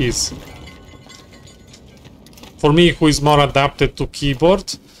definitely is. For me, who is more adapted to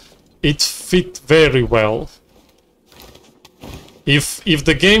keyboard, it fit very well. If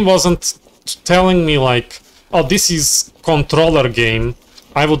the game wasn't telling me like, oh, this is controller game,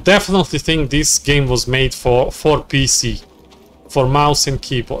 I would definitely think this game was made for PC. For mouse and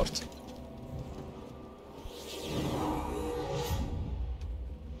keyboard.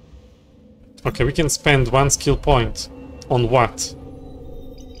 Okay, we can spend 1 skill point. On what?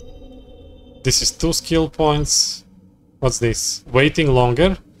 This is 2 skill points. What's this? Waiting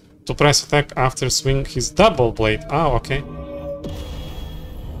longer to press attack after swing his double blade. Oh, okay.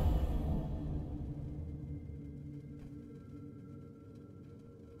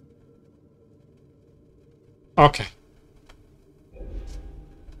 Okay.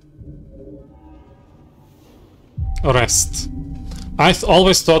 Rest. I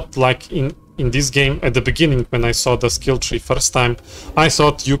always thought, like in this game at the beginning when I saw the skill tree first time, I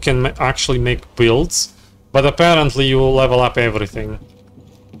thought you can actually make builds, but apparently you level up everything.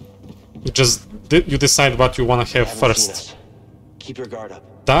 You decide what you want to have first. Keep your guard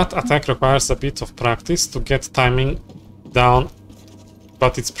up. That attack requires a bit of practice to get timing down,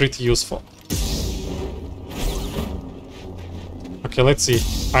 but it's pretty useful. Okay, let's see.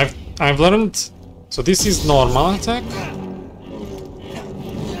 I've learned. So this is normal attack,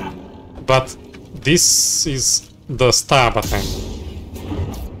 but this is the stab attack.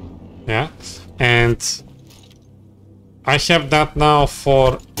 Yeah, and I have that now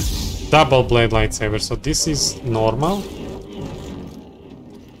for double blade lightsaber. So this is normal,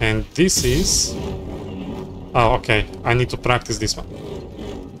 and this is. Oh, okay. I need to practice this one.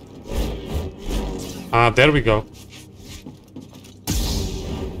 Ah, there we go.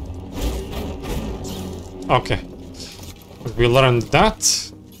 Okay, we learned that.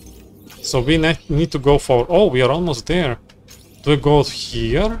 So we need to go for. Oh, we are almost there. Do I go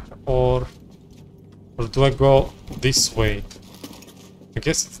here or do I go this way? I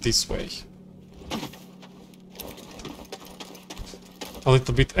guess it's this way. A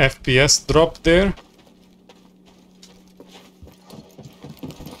little bit FPS drop there.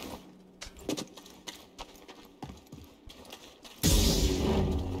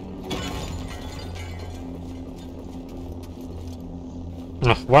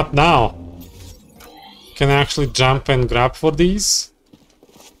 What now? Can I actually jump and grab for these?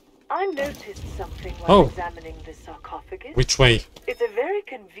 I noticed something while Oh. examining the sarcophagus. Which way? It's a very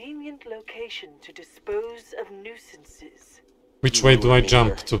convenient location to dispose of nuisances. Which You way were do with I me jump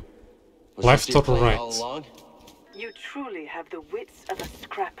here. to? Was Left this your or plan right? all along? You truly have the wits of a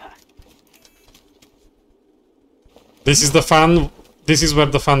scrapper. This is the fun. This is where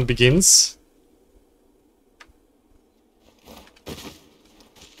the fun begins.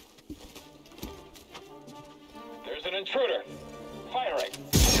 There's an intruder. Firing.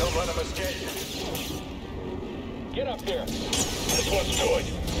 Don't let him escape. Get up here. This one's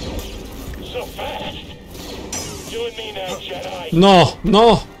good. So fast. You and me now, Jedi. No,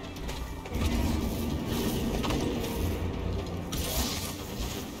 no.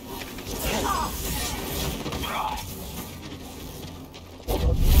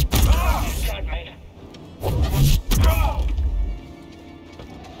 Got me.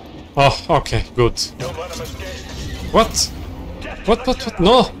 Oh, okay, good. Don't let him escape. What? What?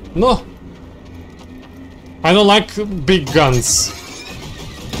 No, no. I don't like big guns.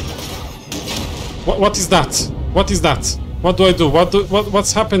 What is that? What is that? What do I do?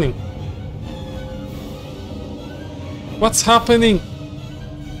 What's happening? What's happening?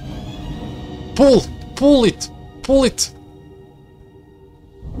 Pull it, pull it.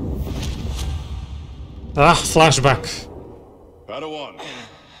 Ah, flashback. Padawan,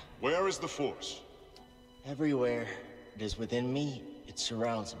 where is the Force? Everywhere it is within me, it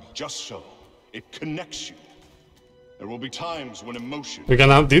surrounds me. Just so. It connects you. There will be times when emotion, We're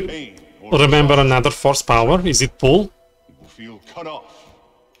gonna pain, or remember desire, another force power. Is it pull? you will feel cut off,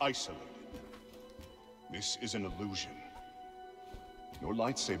 isolated. This is an illusion. Your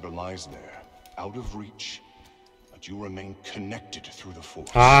lightsaber lies there, out of reach, but you remain connected through the Force.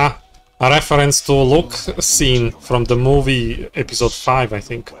 Ah, a reference to Luke scene from the movie episode 5, I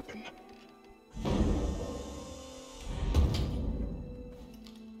think. Weapon.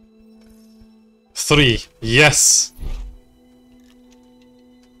 3. Yes.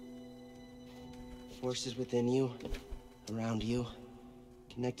 Force is within you, around you,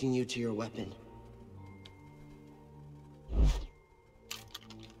 connecting you to your weapon.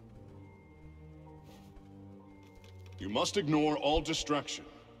 You must ignore all distraction.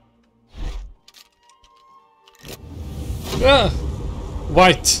 Ah,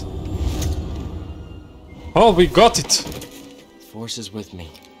 white. Oh, we got it. Force is with me.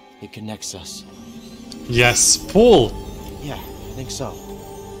 It connects us. Yes, pull. Yeah, I think so.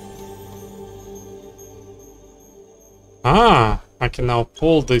 Ah, I can now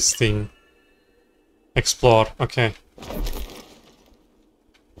pull this thing. Explore. Okay.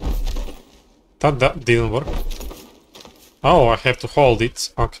 That didn't work. Oh, I have to hold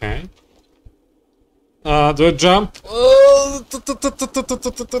it. Okay. Do I jump?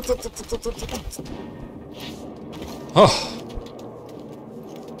 Oh.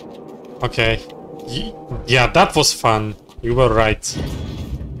 Okay. Yeah, that was fun. You were right.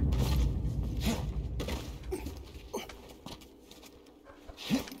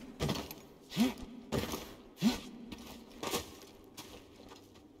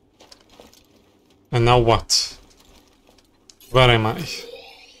 And now what? Where am I?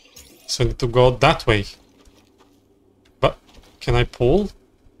 So I need to go that way. But can I pull?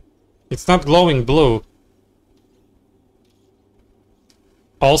 It's not glowing blue.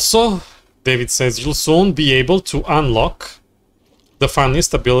 Also, David says you'll soon be able to unlock the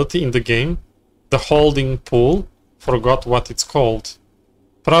funniest ability in the game, the holding pull. Forgot what it's called.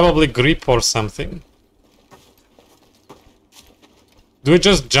 Probably grip or something. Do I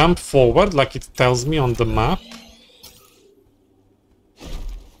just jump forward like it tells me on the map?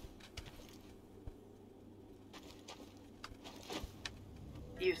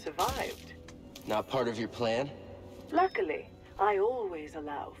 You survived. Not part of your plan? Luckily, I always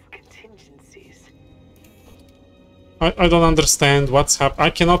allow for contingencies. I don't understand what's happening. I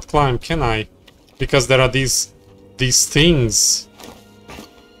cannot climb, can I? Because there are these things.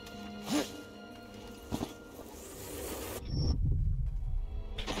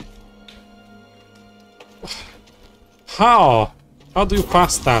 How? How do you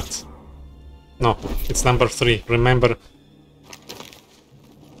pass that? No, it's number 3. Remember.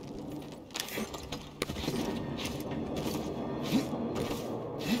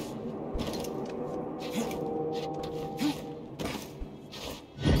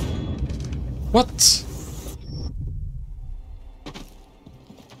 What?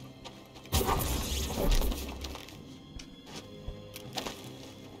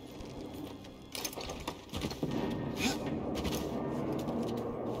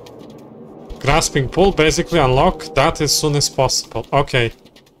 Grasping pull, basically unlock that as soon as possible. Okay.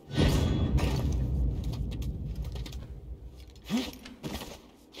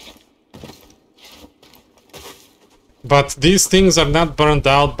 But these things are not burned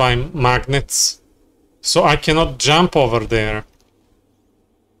out by magnets, so I cannot jump over there.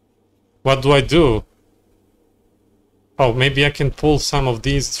 What do I do? Oh, maybe I can pull some of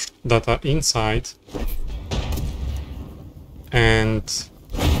these that are inside. And...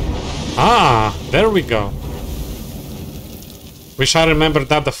 ah, there we go. Wish I remembered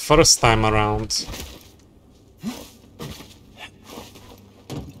that the first time around.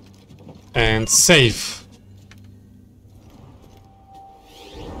 And save.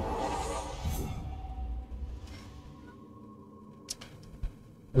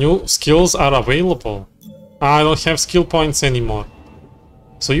 New skills are available. I don't have skill points anymore.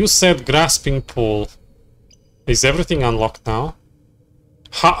 So you said grasping pull. Is everything unlocked now?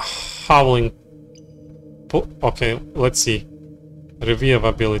 Howling pull. Okay, let's see. Review of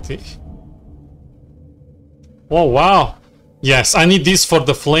ability. Oh wow! Yes, I need this for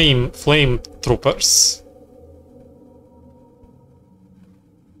the flame troopers.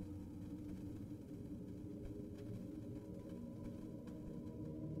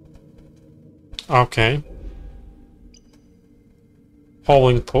 Okay.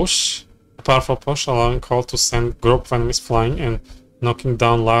 Howling push. A powerful push allowing call to send group of enemies flying and knocking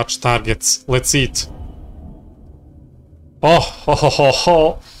down large targets. Let's see it. Oh, ho, ho, ho,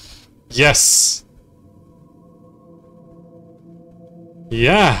 ho. Yes.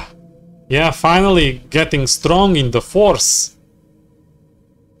 Yeah. Yeah, finally getting strong in the force.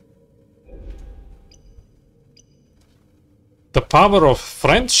 The power of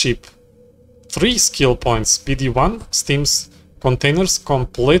friendship. 3 skill points. BD1 steams containers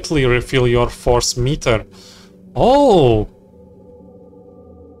completely refill your force meter. Oh!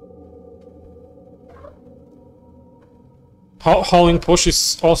 Howling push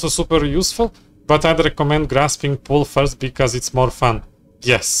is also super useful, but I'd recommend grasping pull first because it's more fun.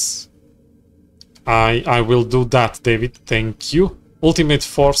 Yes. I will do that, David. Thank you. Ultimate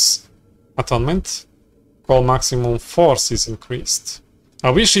force atonement. Call maximum force is increased. I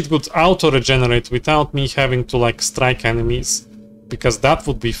wish it would auto-regenerate without me having to, like, strike enemies, because that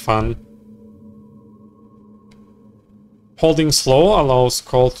would be fun. Holding slow allows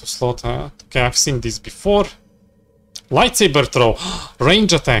call to slaughter. Okay, I've seen this before. Lightsaber throw.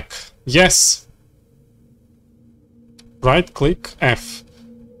 Range attack. Yes. Right click F.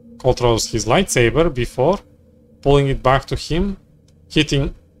 Cole throws his lightsaber before pulling it back to him,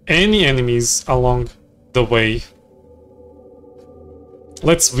 hitting any enemies along the way.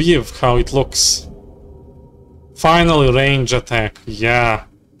 Let's view how it looks. Finally, range attack. Yeah.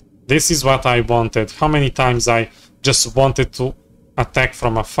 This is what I wanted. How many times I just wanted to attack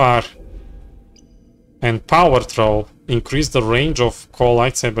from afar. And power throw. Increase the range of Cole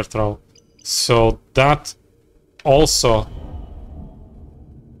lightsaber throw. So that also...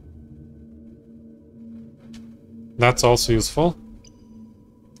 that's also useful.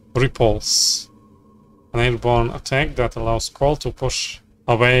 Repulse. An airborne attack that allows Cole to push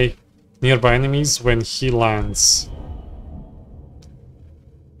away nearby enemies when he lands.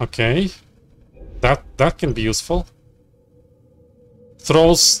 Okay. That can be useful.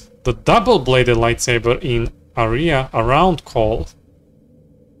 Throws the double-bladed lightsaber in area around Cole.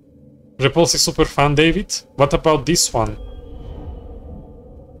 Repulse is super fun, David. What about this one?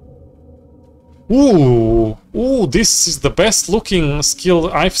 Ooh, this is the best looking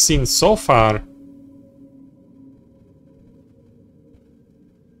skill I've seen so far.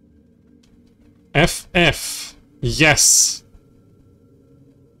 FF. Yes.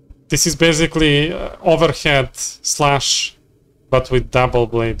 This is basically overhead slash, but with double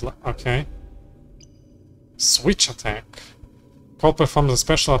blade. Okay. Switch attack. Cole performs a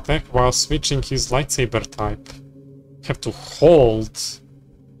special attack while switching his lightsaber type. Have to hold.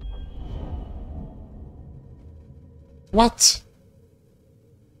 What?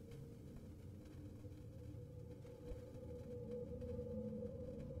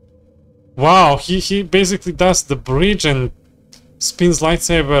 Wow, he basically does the bridge and spins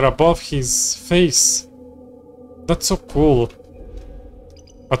lightsaber above his face. That's so cool.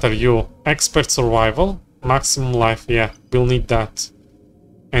 What are you? Expert survival? Maximum life, yeah, we'll need that.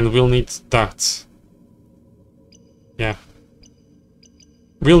 And we'll need that. Yeah.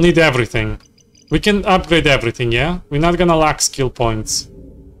 We'll need everything. We can upgrade everything, yeah? We're not gonna lack skill points.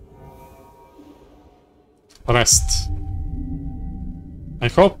 Rest. I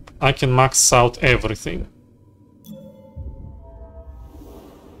hope I can max out everything.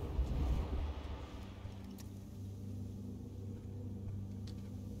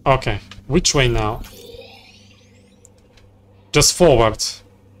 Okay, which way now? Just forward.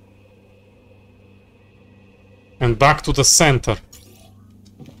 And back to the center.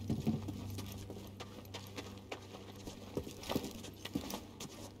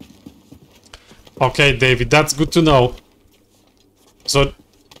 Okay, David, that's good to know. So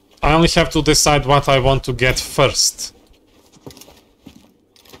I only have to decide what I want to get first.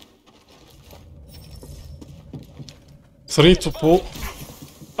 Three to pull.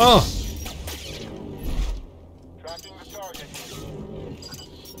 Oh! Tracking the target.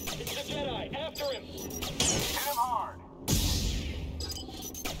 It's the Jedi. After him. Hit him hard.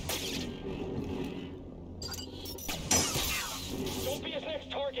 Don't be his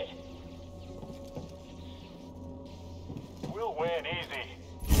next target. We'll win easy.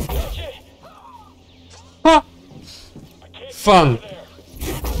 Gotcha. Ha! I can't Fun. get over there.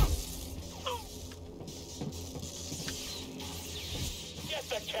 Get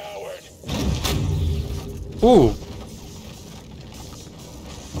the coward. Ooh.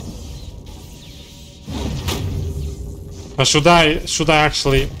 Should I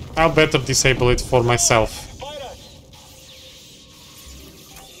actually... I'll better disable it for myself. Fight us.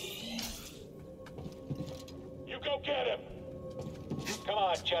 You go get him. Come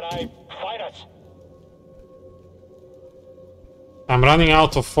on, Jedi. Fight us. I'm running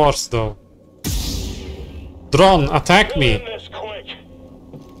out of force though. Drone, attack We'll end me! this quick.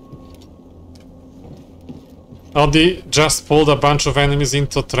 Audi just pulled a bunch of enemies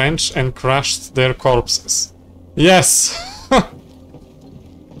into a trench and crushed their corpses. Yes!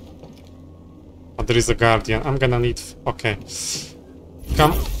 Oh, there is a guardian. I'm gonna need... Okay.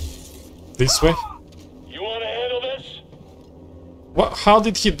 Come. This way. You want to handle this? What? How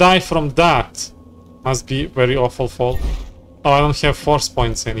did he die from that? Must be very awful fall. Oh, I don't have force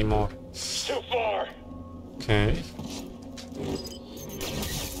points anymore. Too far. Okay.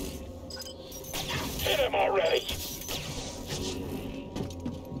 Hit him already.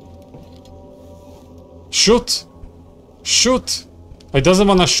 Shoot! Shoot! He doesn't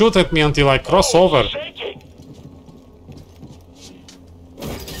want to shoot at me until I cross over. Shaking.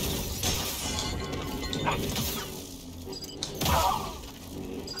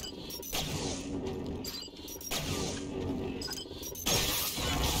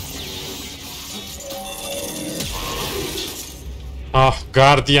 Ah,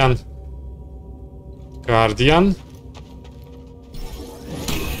 Guardian. Guardian.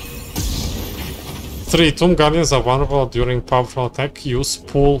 3 Tomb Guardians are vulnerable during powerful attack. Use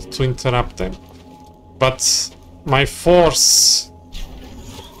pull to interrupt them. But my force...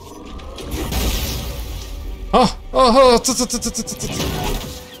 Oh! Oh!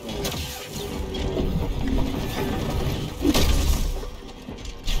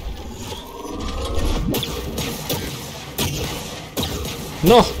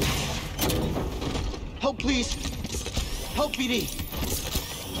 No! Help, please. Help, BD.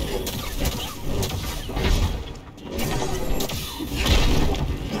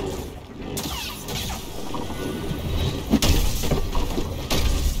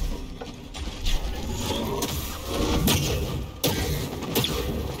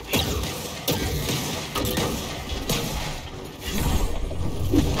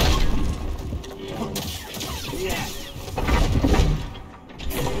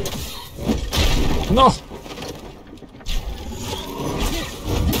 No!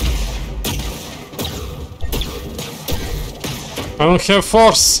 I don't have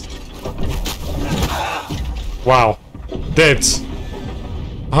force! Wow. Dead.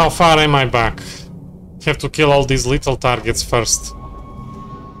 How far am I back? Have to kill all these little targets first.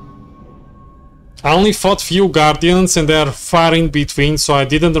 I only fought few guardians and they're far in between, so I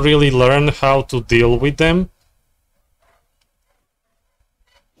didn't really learn how to deal with them.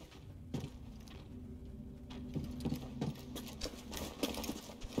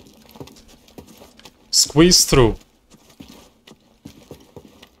 Squeeze through.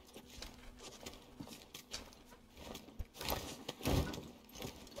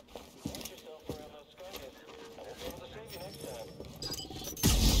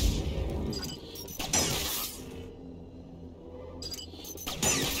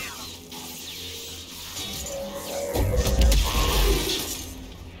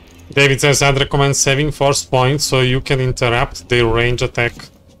 David says, I'd recommend saving force points so you can interrupt their range attack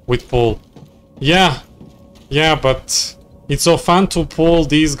with pull. Yeah, but it's so fun to pull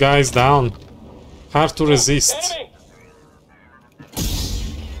these guys down. Hard to resist. Enemy.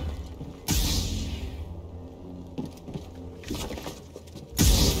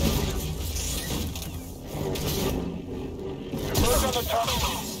 Look on the top.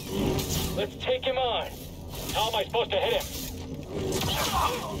 Let's take him on. How am I supposed to hit him?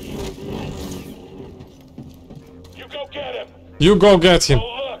 You go get him. You go get him.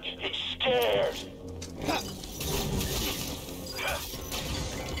 Oh, look, he's scared.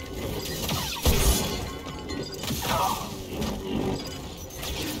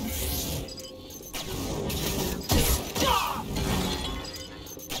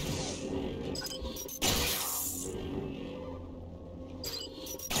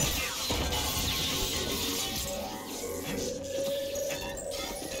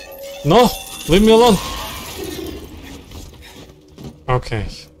 No! Leave me alone! Okay.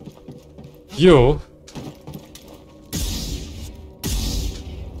 You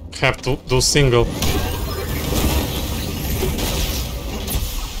have to do single.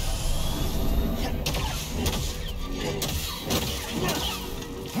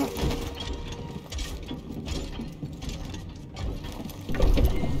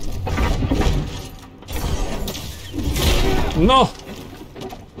 No!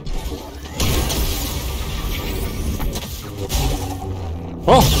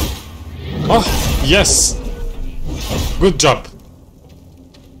 Oh! Oh! Yes! Good job.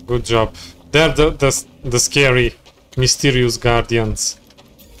 Good job. They're the scary, mysterious guardians.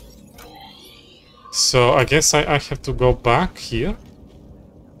 So I guess I have to go back here.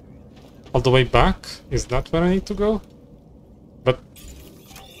 All the way back? Is that where I need to go? But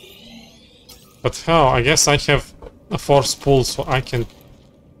how? I guess I have a force pull, so I can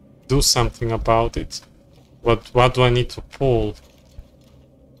do something about it. But what do I need to pull?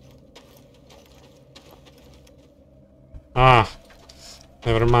 Ah,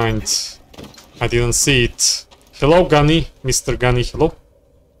 never mind. I didn't see it. Hello, Gunny. Mr. Gunny, hello.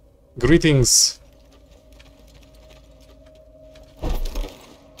 Greetings.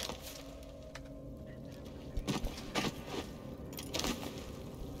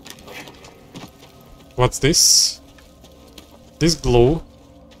 What's this? This glue?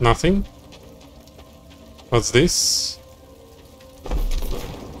 Nothing. What's this?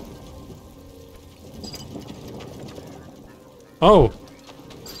 Oh.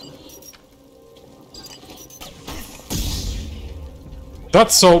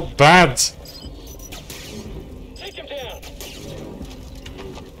 That's so bad. Take him down.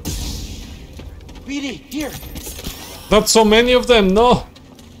 BD, here. That's so many of them, no.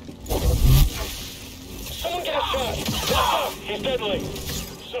 Someone get a shot. Get up. He's deadly.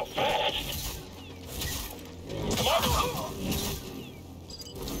 So fast. Come on.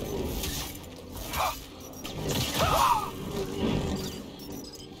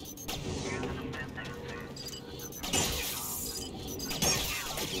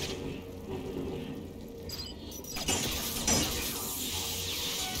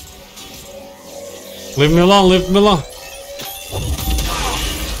 Leave me alone, leave me alone.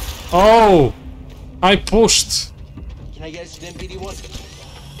 Oh, I pushed. Can I get a stim,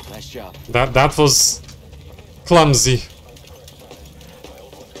 BD1? Nice job. That was clumsy.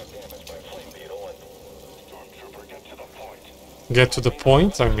 Get to the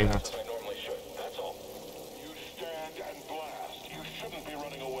point? I mean that.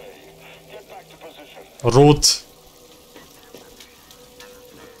 Root.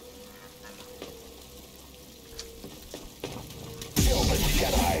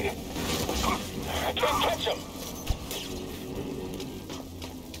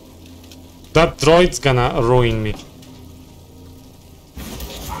 That droid's gonna ruin me. Get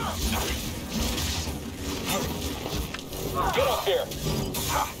up here.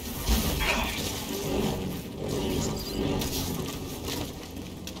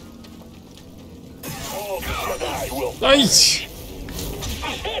 All the Jedi will Ay!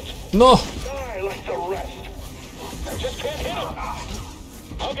 No! die like the rest. I just can't hit him.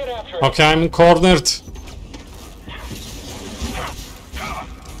 I'll get after him. Okay, I'm cornered.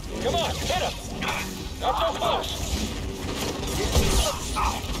 Come on, hit him. Not so close.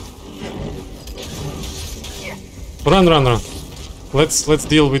 Run, run, run. Let's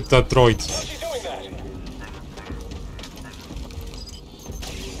deal with that droid. How's he doing that?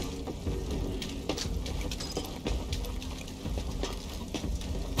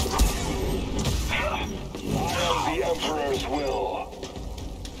 I am the Emperor's will.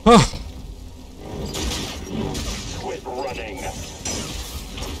 Ah, Quit running.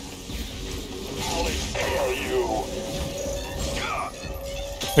 I'll impale you.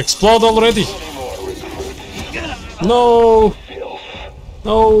 explode already. Any more recruits? No! Filth.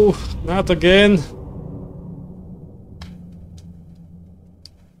 No! Not again.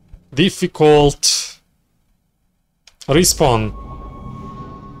 Difficult. Respawn.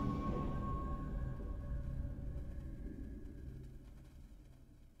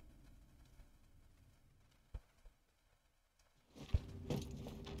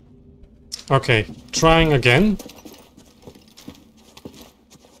 Okay, trying again.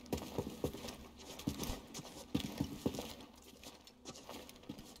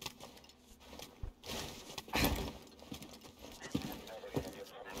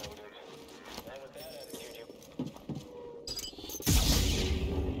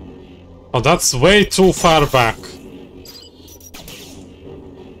 Oh, that's way too far back.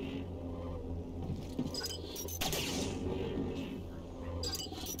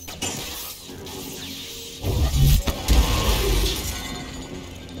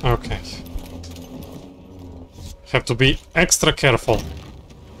 Have to be extra careful.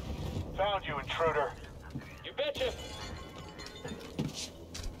 Found you, intruder. You betcha.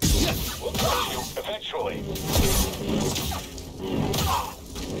 We'll crush you eventually.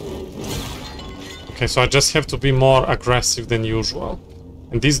 Okay, so I just have to be more aggressive than usual.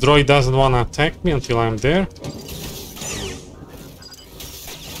 And this droid doesn't want to attack me until I'm there.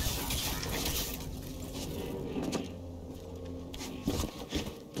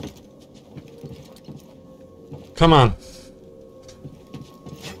 Come on.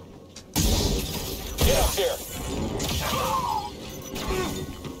 Get up here.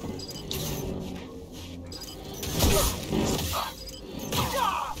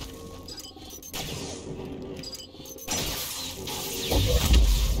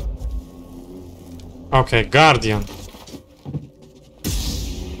 Okay, Guardian.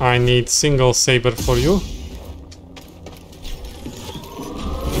 I need single saber for you.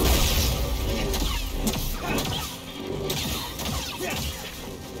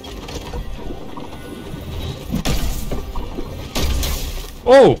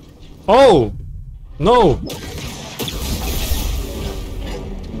 Oh! Oh! No!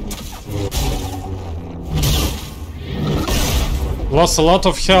 Lost a lot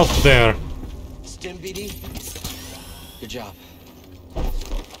of health there. Stim BD? Good job.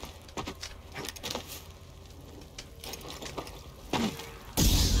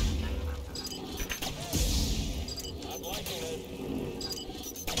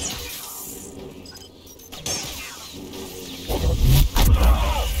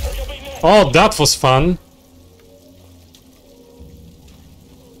 Oh, that was fun.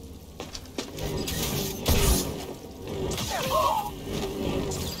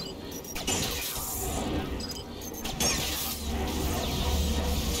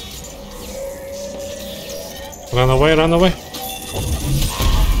 Run away, run away.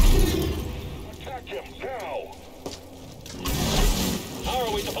 Attack him now. How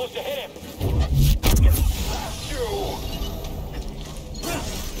are we supposed to hit him?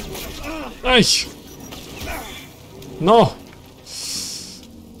 Ay! No!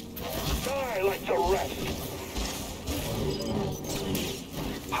 Die like the rest.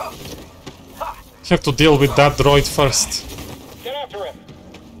 Have to deal with that droid first. Get after him.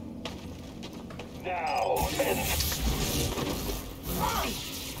 Now, then.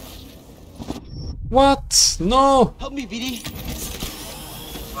 What? No! Help me, BD.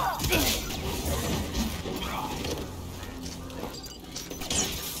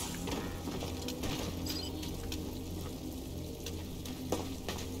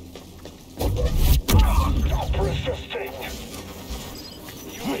 Stop resisting.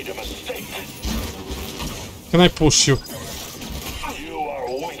 You made a mistake. Can I push you? You are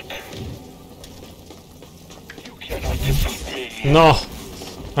weak. You cannot defeat me. No!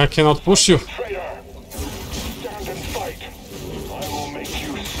 I cannot push you. Traitor. Stand and fight. I will make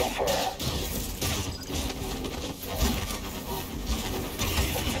you suffer.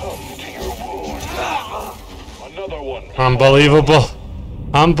 Come to your wound. Another one. Unbelievable.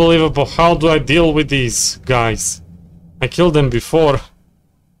 Unbelievable. How do I deal with these guys? I killed them before.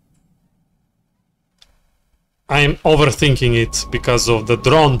 I am overthinking it because of the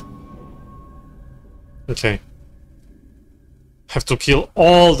drone. Okay. Have to kill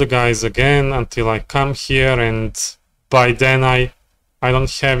all the guys again until I come here, and by then I don't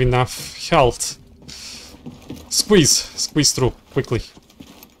have enough health. Squeeze through quickly.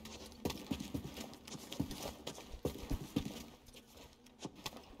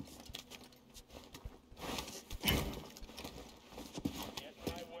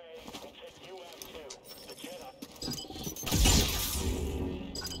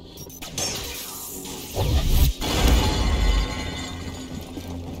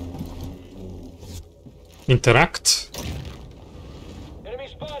 Interact. Enemy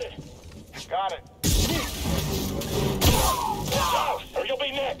spotted. Got it. Out, or you'll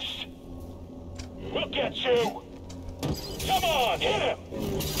be next. We'll get you. Come on, hit him.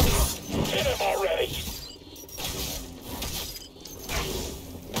 Hit him already.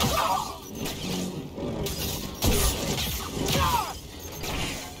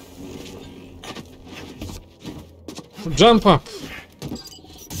 Jump up.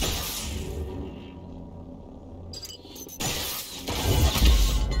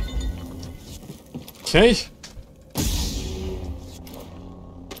 Okay.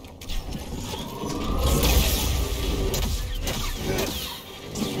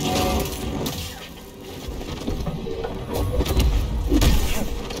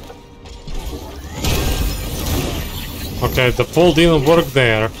 Okay, the pull didn't work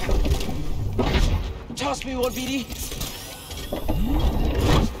there. Toss me one, BD.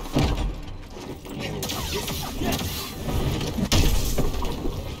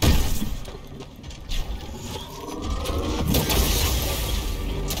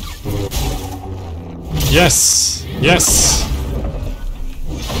 Yes! Yes!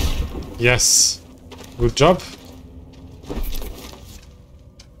 Yes. Good job.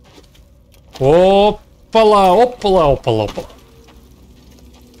 Opala, opala, opala, opala.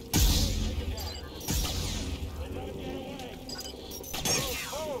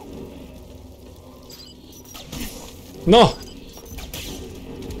 No!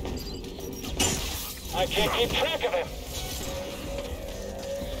 I can't keep track of him.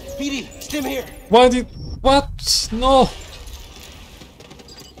 BD, stim here. Why did... What? No!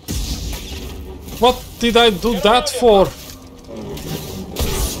 What did I do that for?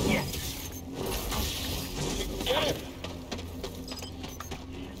 Get him.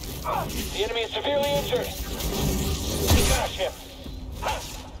 The enemy is severely injured. Smash him.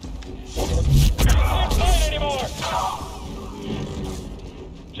 Can't fight anymore.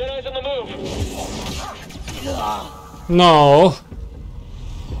 Jedi's on the move. No!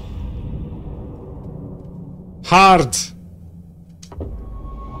 Hard!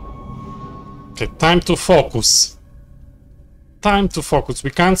 Okay, time to focus. Time to focus. We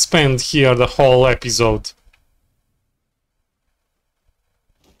can't spend here the whole episode.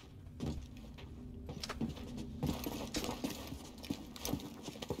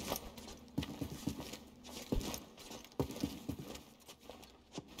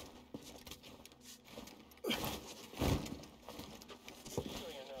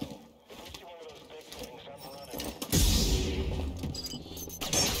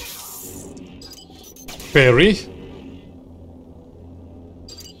 Perry.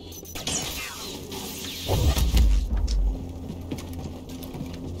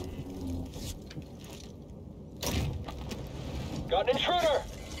 Got an intruder.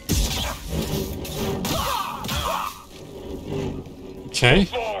 Okay.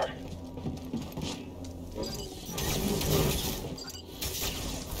 Far.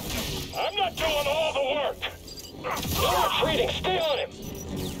 I'm not doing all the work. You're retreating. Stay on him.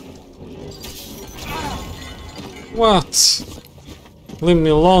 What? Leave me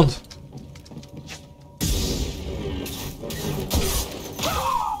alone.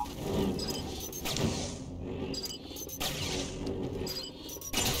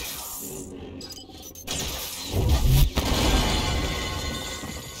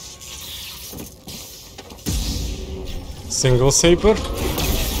 Single saber.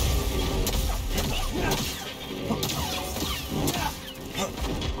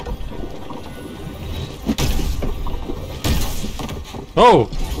 Oh!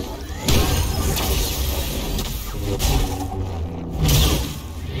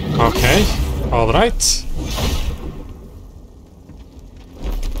 Okay, alright.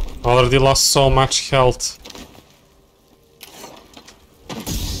 Already lost so much health.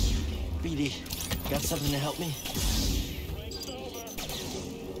 BD, got something to help me?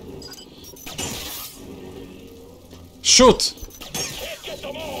 Shoot!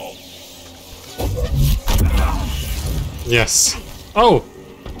 Yes. Oh!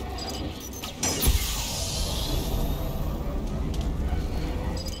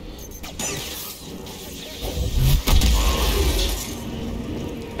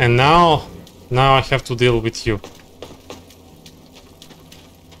 And now I have to deal with you.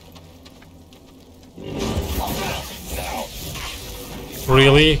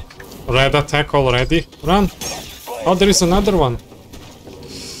 Really? Red attack already? Run! Oh, there is another one.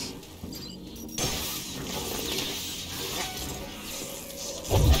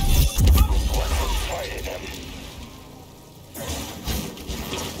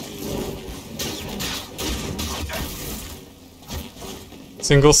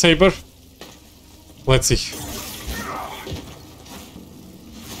 Single saber. Let's see.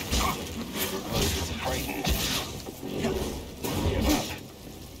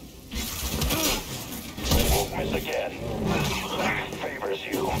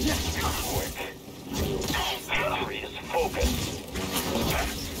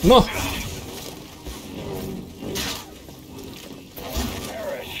 No.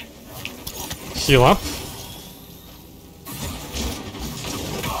 Heal up.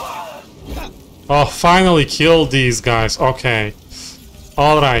 Oh, finally killed these guys. Okay.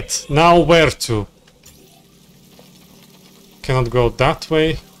 Alright. Now where to? Cannot go that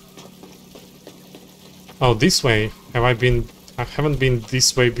way. Oh, this way. Have I been... I haven't been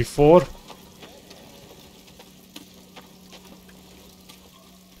this way before.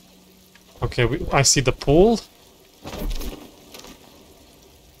 Okay, I see the pool.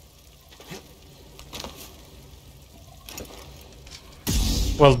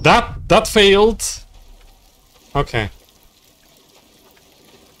 Well, that failed. Okay.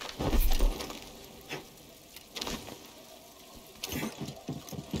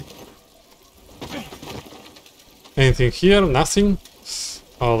 Anything here? Nothing.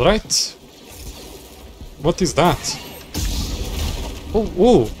 Alright. What is that? Oh,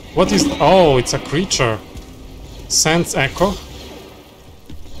 ooh, what is... Oh, it's a creature. Sense echo.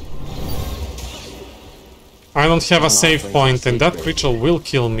 I don't have a save point and that creature will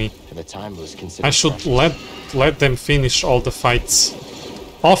kill me. I should let them finish all the fights.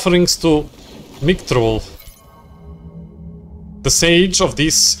 Offerings to Mictrol. The sage of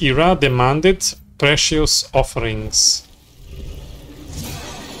this era demanded precious offerings.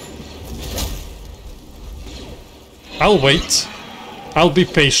 I'll wait. I'll be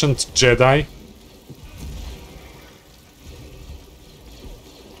patient, Jedi.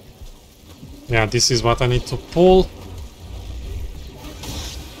 Yeah, this is what I need to pull.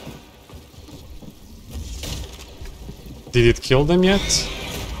 Did it kill them yet?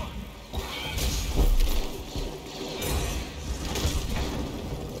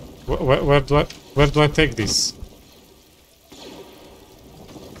 Where do I take this?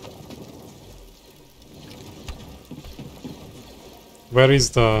 Where is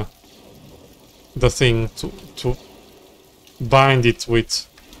the thing to bind it with?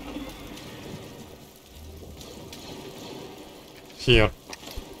 Here.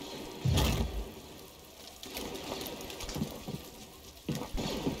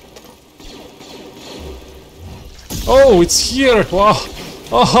 Oh, it's here! Wow!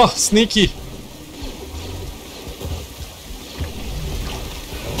 Oh, sneaky!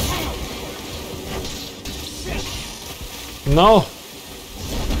 No!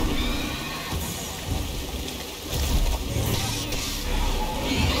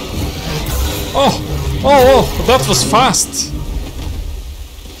 Oh, that was fast!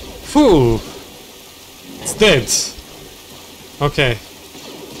 Phew! It's dead. Okay.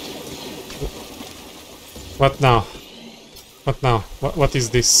 What now? What now? What is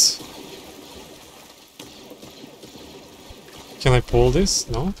this? Can I pull this?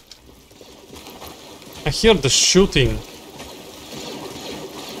 No? I hear the shooting.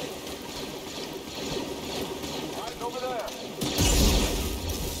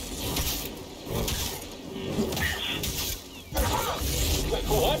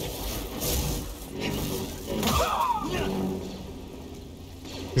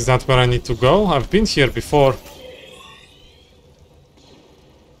 Is that where I need to go? I've been here before.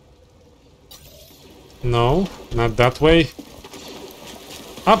 No, not that way.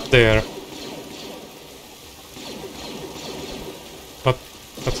 Up there. But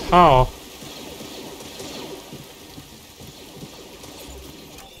how?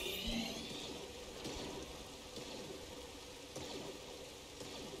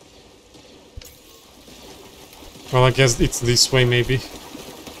 Well, I guess it's this way maybe.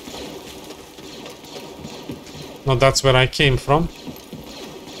 No, that's where I came from.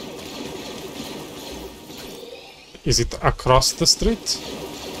 Is it across the street?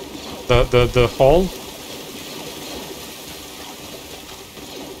 The hall?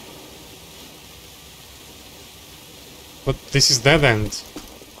 But this is dead end.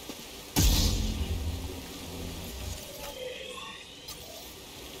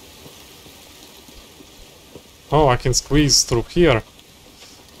 Oh, I can squeeze through here.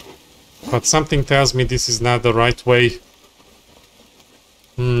 But something tells me this is not the right way.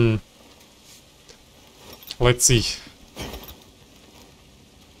 Let's see.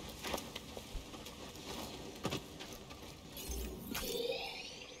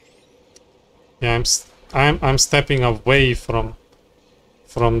 Yeah, I'm stepping away from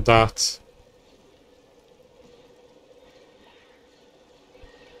that.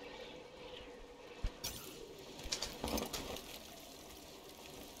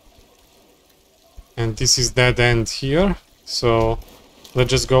 And this is dead end here, so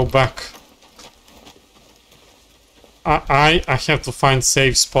let's just go back. I have to find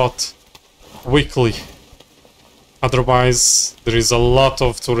safe spot quickly, otherwise there is a lot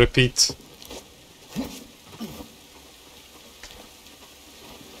of to repeat.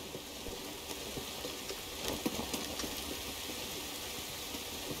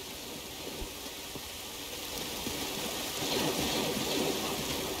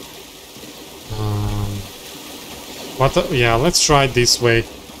 Yeah, let's try it this way.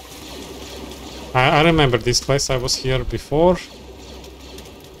 I remember this place, I was here before.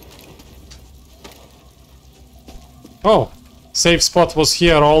 Oh, safe spot was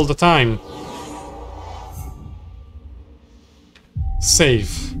here all the time.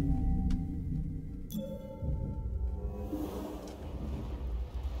 Save.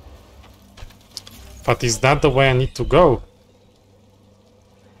 But is that the way I need to go?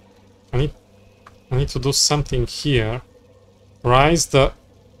 I need to do something here. Rise the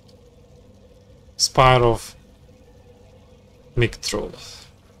spire of Mictrol.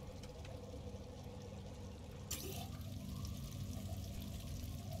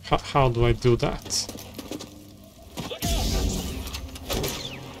 How do I do that?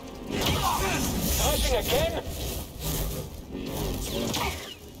 Dodging again?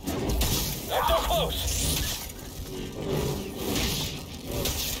 Not so close.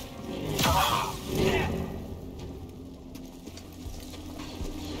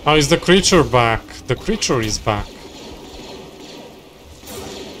 How is the creature back? The creature is back.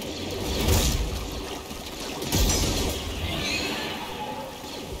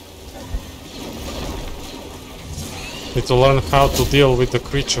 Need to learn how to deal with the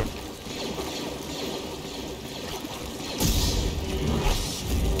creature.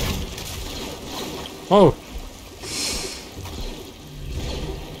 Oh!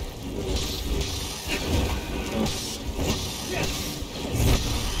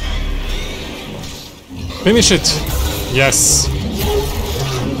 Finish it! Yes!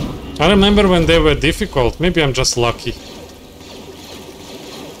 I remember when they were difficult. Maybe I'm just lucky.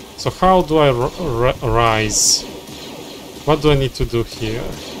 So how do I rise? What do I need to do here?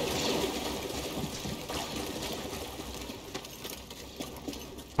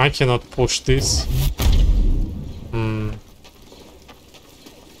 I cannot push this.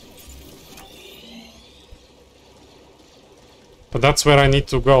 But that's where I need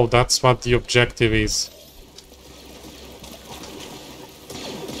to go. That's what the objective is.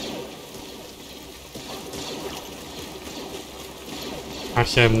 I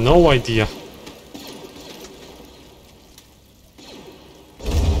have no idea.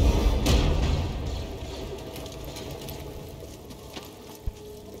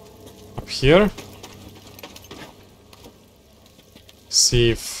 Up here.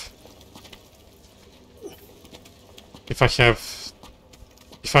 See if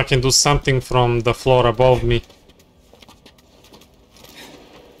I can do something from the floor above me.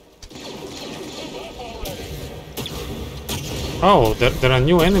 Oh, there are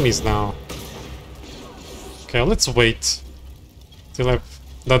new enemies now. Okay, let's wait till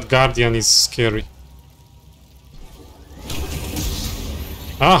that guardian is scary.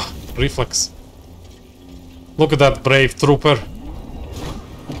 Ah, reflex. Look at that brave trooper.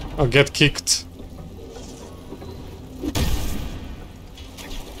 I'll get kicked.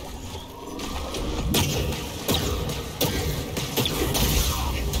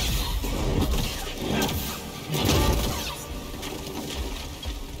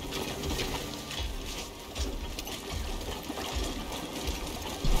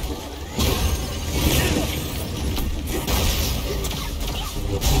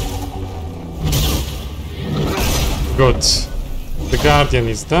 Good. The guardian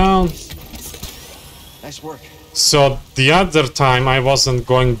is down. Nice work. So the other time I wasn't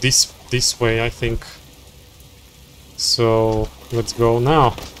going this way, I think. So let's go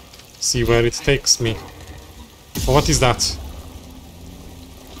now. See where it takes me. Oh, what is that?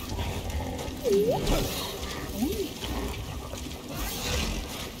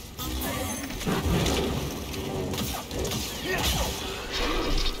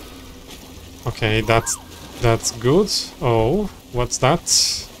 Okay, that's good. Oh, what's that?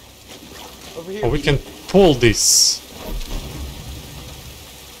 Over here. Oh, we can pull this.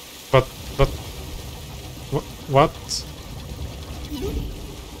 But what?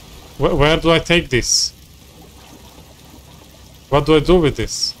 Where do I take this? What do I do with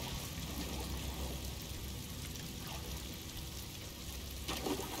this?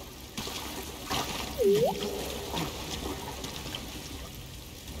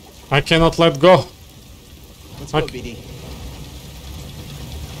 I cannot let go. Let's go, BD.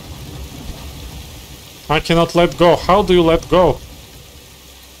 I cannot let go. How do you let go?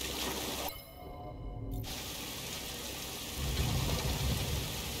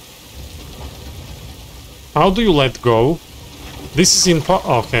 How do you let go? This is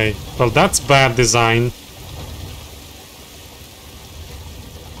okay. Well, that's bad design.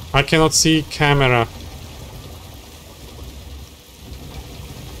 I cannot see camera.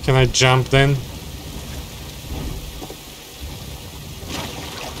 Can I jump then?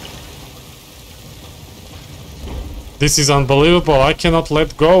 This is unbelievable. I cannot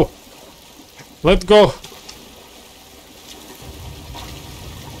let go. Let go.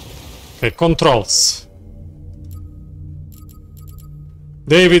 Okay, controls.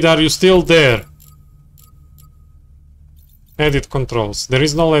 David, are you still there? Edit controls. There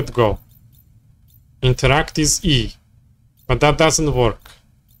is no let go. Interact is E. But that doesn't work.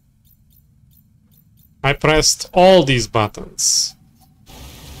 I pressed all these buttons.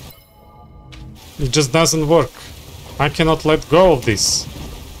 It just doesn't work. I cannot let go of this.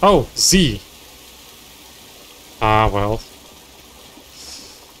 Oh, Z. Ah, well.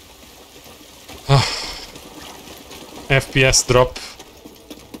 FPS drop.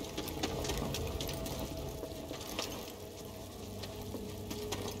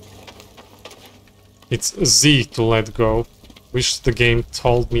 It's Z to let go. Wish the game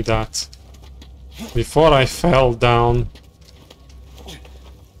told me that before I fell down.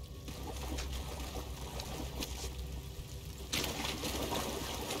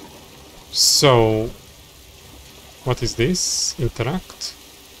 So, what is this? Interact?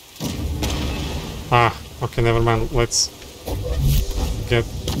 Ah, okay, never mind. Let's get...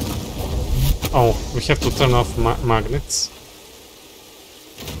 Oh, we have to turn off magnets.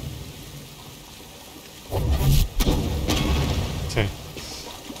 Okay.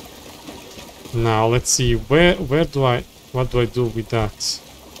 Now let's see where do I what do I do with that?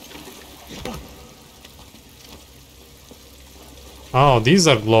 Oh, these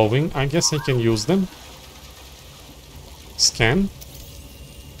are glowing. I guess I can use them. Scan.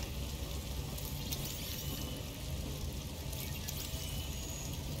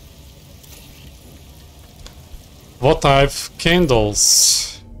 Votive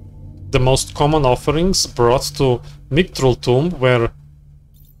candles. The most common offerings brought to Mictrul tomb were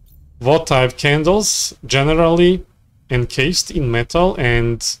votive candles, generally encased in metal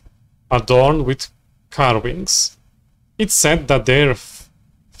and adorned with carvings. It's said that their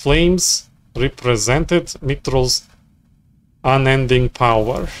flames represented Mictrul's unending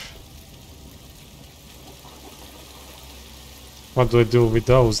power. What do I do with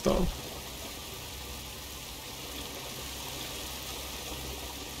those, though?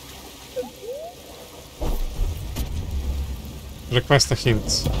 Request a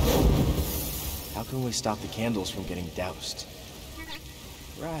hint. How can we stop the candles from getting doused?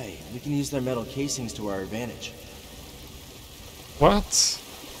 Right, we can use their metal casings to our advantage. What?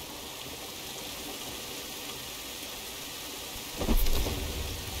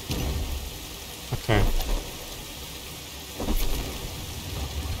 Okay.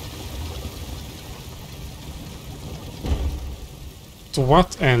 To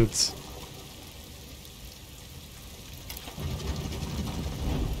what end?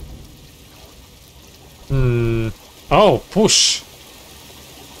 Oh, push.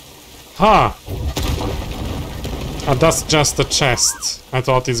 Ha! That's just a chest. I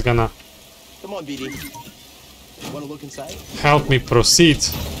thought it's gonna... Come on, BD. Wanna look inside? Help me proceed.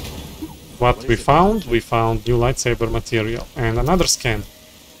 What we found? We found new lightsaber material and another scan.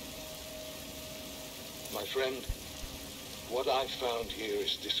 My friend, what I found here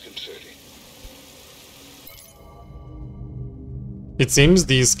is disconcerting. It seems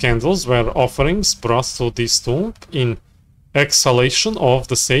these candles were offerings brought to this tomb in exhalation of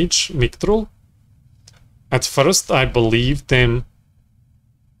the sage Mictrul. At first I believed them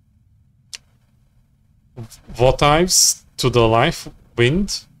votives to the life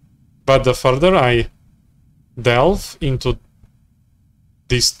wind, but the further I delve into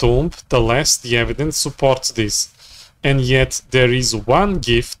this tomb, the less the evidence supports this. And yet there is one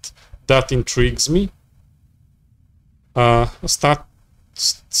gift that intrigues me. A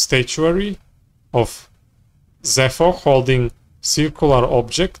statuary of Zepho holding circular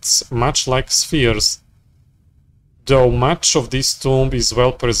objects much like spheres. Though much of this tomb is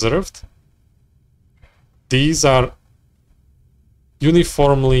well preserved, these are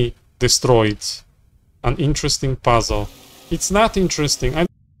uniformly destroyed. An interesting puzzle. It's not interesting.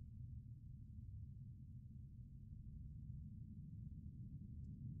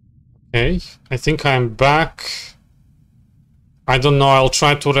 Okay, I think I'm back. I don't know, I'll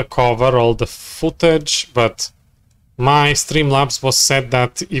try to recover all the footage, but my Streamlabs was said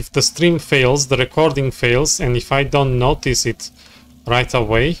that if the stream fails, the recording fails, and if I don't notice it right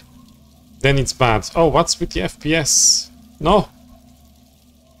away, then it's bad. Oh, what's with the FPS? No!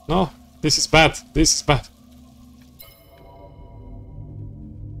 No, this is bad, this is bad.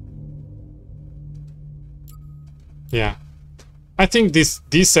 Yeah. I think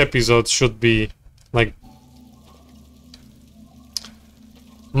this episode should be like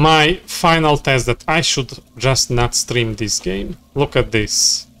my final test that I should just not stream this game. Look at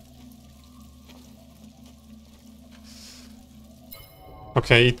this.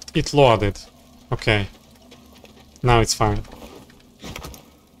 Okay, it loaded. Okay. Now it's fine.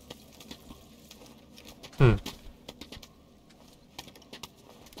 Enemy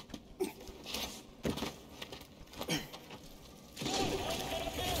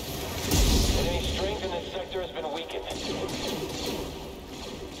strength in this sector has been weakened.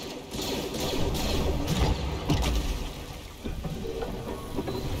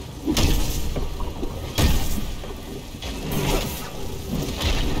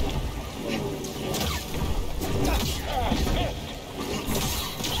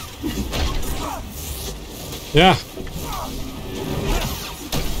 Yeah.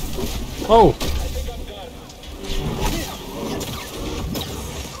 Oh!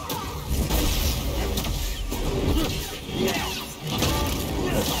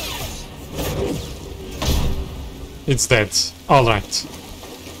 It's dead. Alright.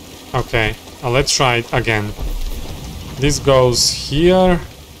 Okay, let's try it again. This goes here.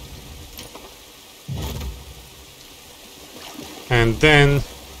 And then...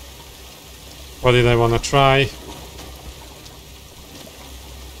 what did I want to try?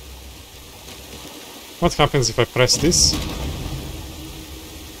 What happens if I press this?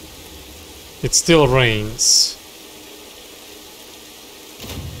 It still rains.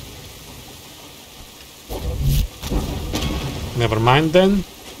 Never mind then.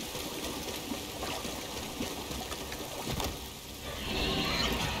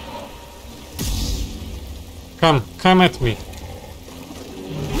 Come at me.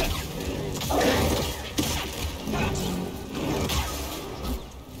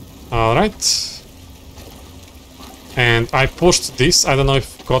 Alright. And I pushed this, I don't know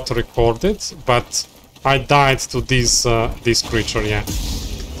if it got recorded, but I died to this creature, yeah.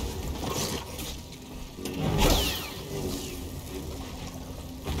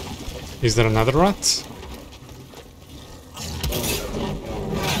 Is there another rat?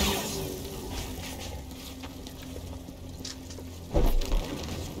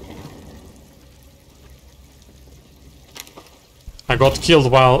 I got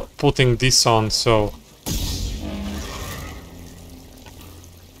killed while putting this on, so...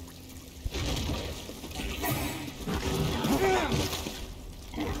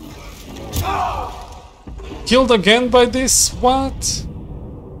 Killed again by this? What?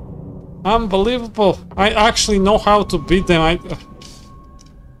 Unbelievable. I actually know how to beat them.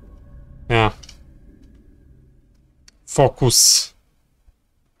 Yeah. Focus.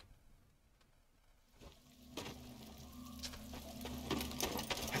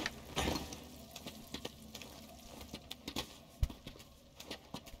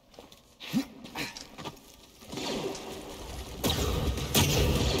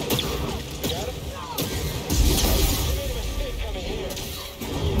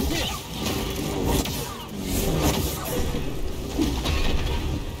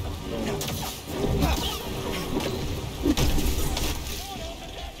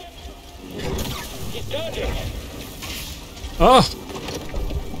 Oh!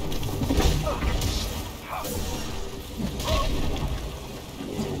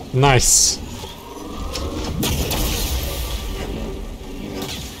 Nice.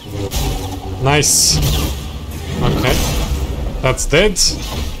 Nice. Okay. That's dead.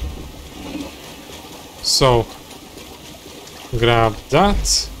 So, grab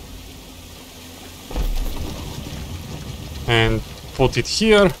that. And put it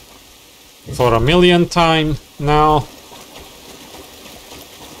here for a millionth time now.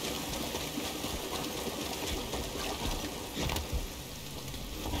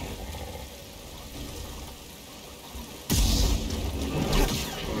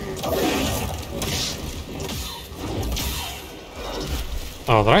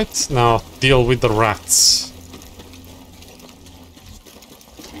 Alright, now deal with the rats.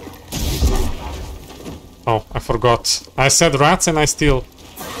 Oh, I forgot. I said rats and I still...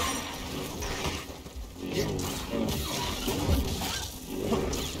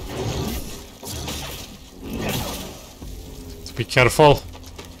 Be careful.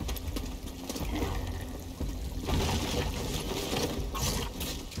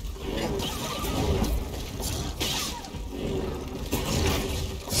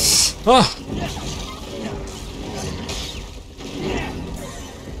 Ah!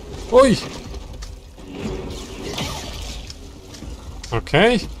 Oi!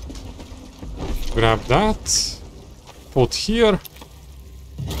 Okay. Grab that. Put here.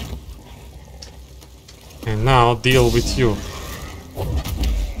 And now deal with you.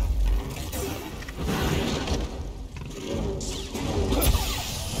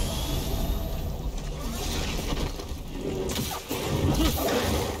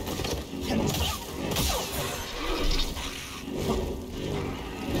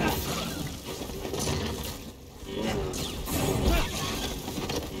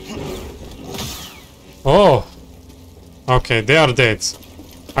 Oh, okay, they are dead.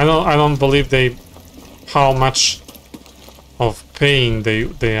 I don't believe how much of pain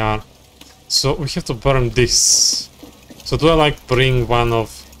they are. So we have to burn this. So do I like bring one of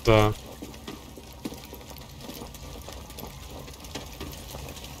the...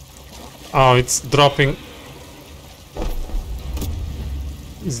 Oh, it's dropping.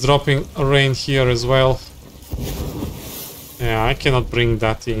 It's dropping rain here as well. Yeah, I cannot bring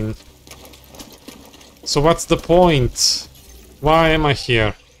that in. So what's the point? Why am I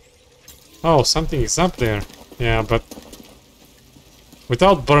here? Oh, something is up there. Yeah, but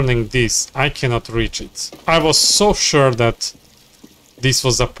without burning this, I cannot reach it. I was so sure that this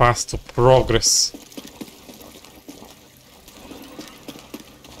was a path to progress.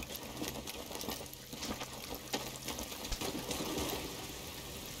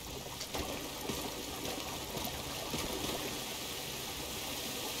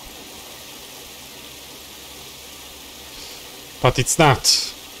 But it's not.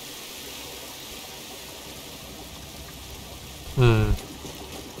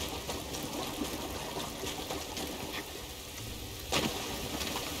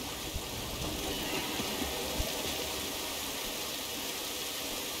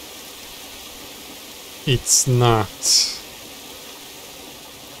 It's not.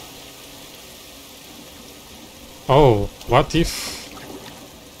 Oh, what if...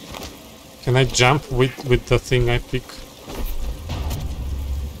 Can I jump with the thing I pick?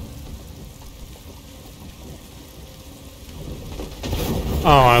 Oh,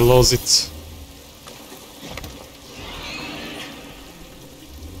 I lost it.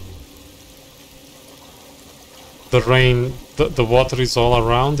 The rain, the water is all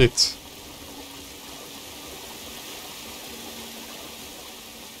around it.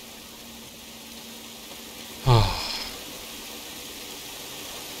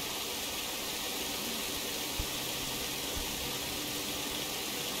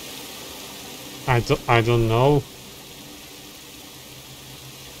 I don't know.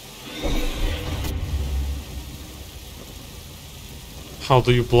 How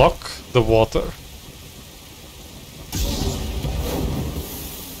do you block the water?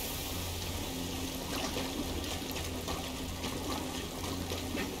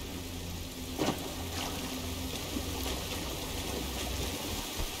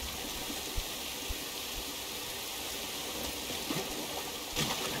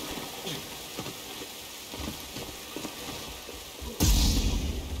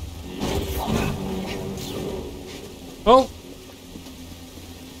 Oh!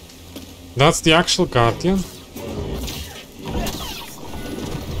 That's the actual guardian.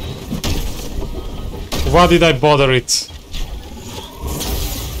 Why did I bother it?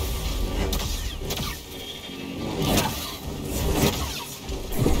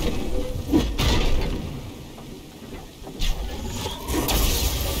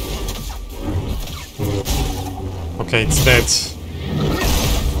 Okay, it's dead.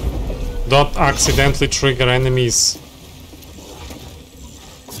 Don't accidentally trigger enemies.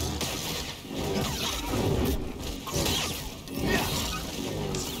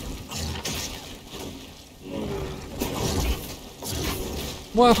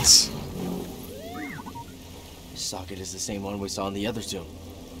 What? Socket is the same one we saw in the other tomb.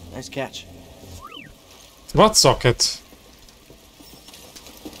 Nice catch. What socket?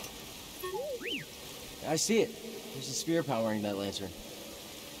 I see it. There's a sphere powering that lantern.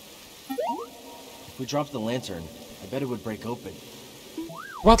 If we dropped the lantern, I bet it would break open.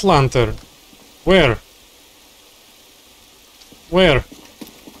 What lantern? Where? Where?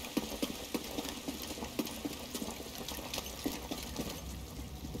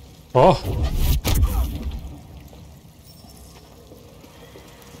 Oh.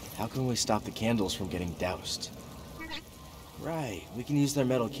 How can we stop the candles from getting doused? Right, we can use their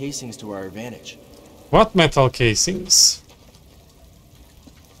metal casings to our advantage. What metal casings?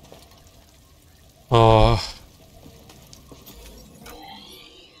 Oh.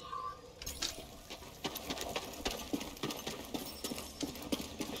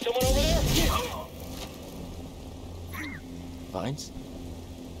 Someone over there? Vines?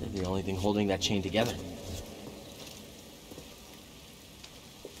 They're the only thing holding that chain together.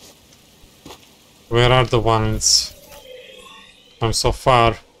 Where are the ones? I'm so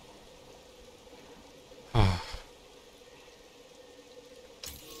far.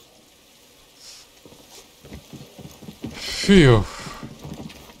 Phew.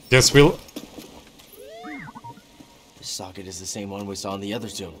 Guess we'll... This socket is the same one we saw in the other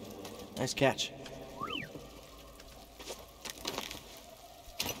tomb. Nice catch.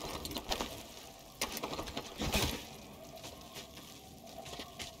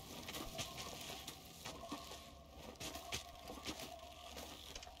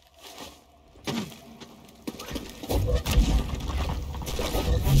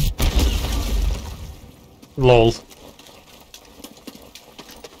 Lol.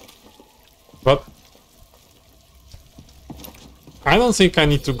 But I don't think I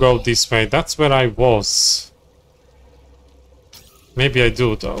need to go this way. That's where I was. Maybe I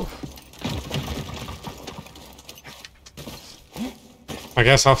do, though. I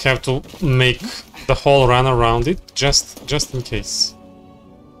guess I'll have to make the whole run around it, just in case.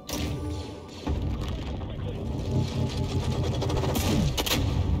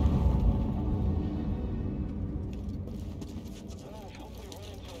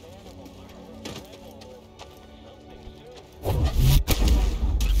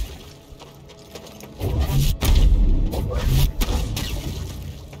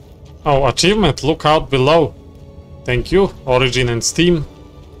 Oh, achievement, look out below. Thank you, Origin and Steam.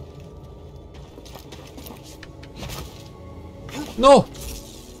 No!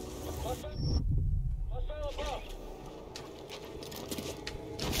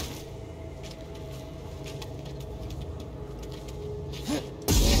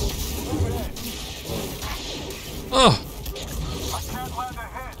 Oh!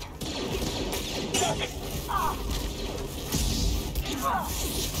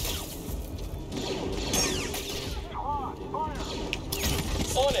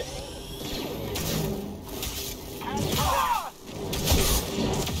 On it.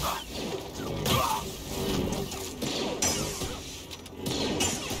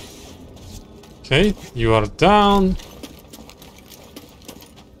 Okay, you are down.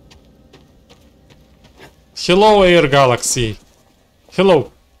 Hello, Air Galaxy.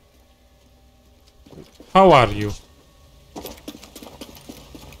 Hello. How are you?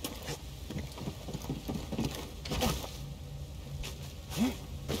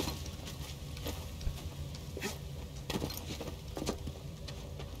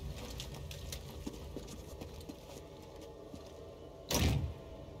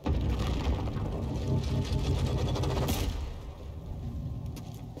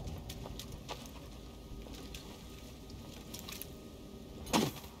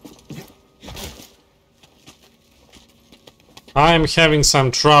 I am having some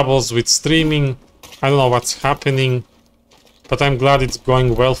troubles with streaming. I don't know what's happening, but I'm glad it's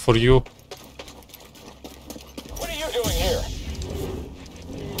going well for you. What are you doing here?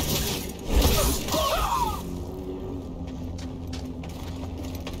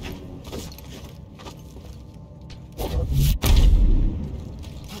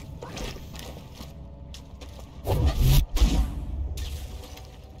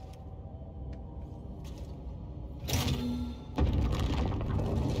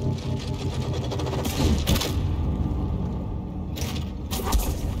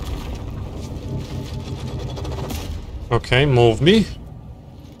 Okay, move me.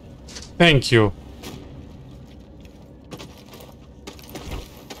 Thank you.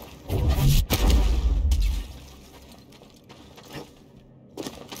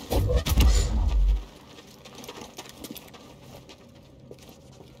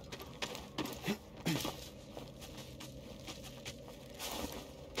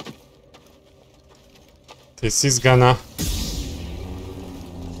 This is gonna...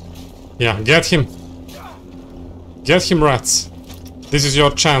 Yeah, get him. Get him, rats. This is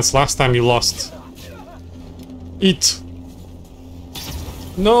your chance. Last time you lost. Eat.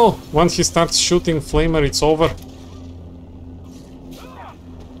 No! Once he starts shooting Flamer, it's over.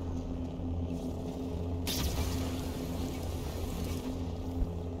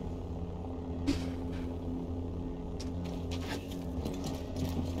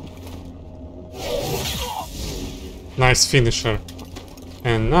 Nice finisher.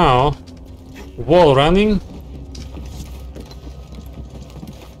 And now... wall running.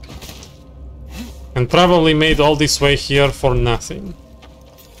 And probably made all this way here for nothing.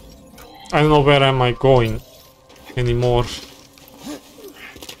 I don't know where am I going anymore.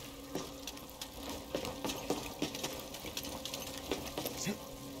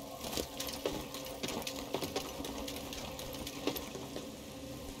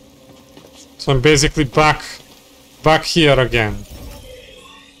 So I'm basically back here again.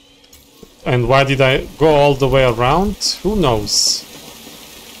 And why did I go all the way around? Who knows?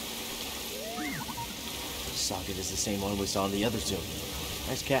 Socket is the same one we saw in the other tomb.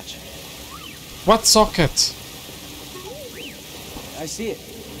 Nice catch. What socket? I see it.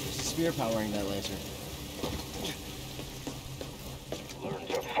 There's a spear powering that lantern. Learn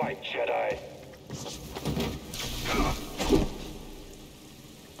to fight, Jedi.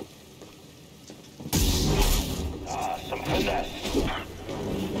 Ah, some finesse.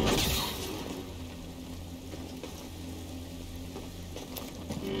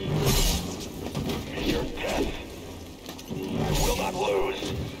 Your death. I will not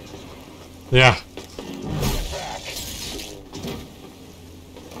lose. Yeah. Get back.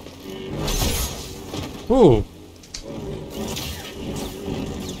 Ooh.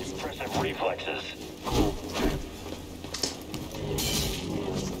 Impressive reflexes.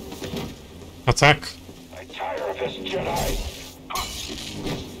 Attack. I tire of this, Jedi.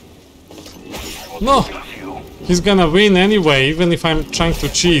 I will No. defeat you. He's gonna win anyway, even if I'm trying to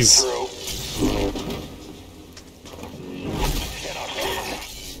cheese. True. Cannot win.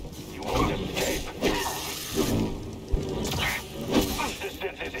 You won't escape. This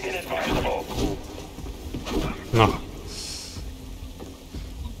distance is inadvisable. No.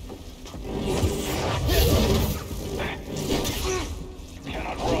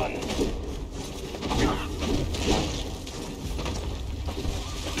 Cannot run.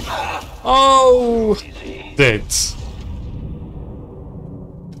 Oh! Dead.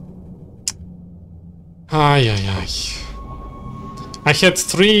 Ay, ay, ay. I had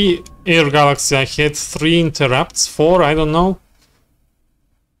 3 Air Galaxy, I had 3 interrupts, 4, I don't know.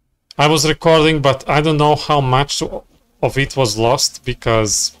 I was recording, but I don't know how much of it was lost,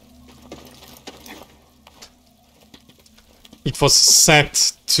 because it was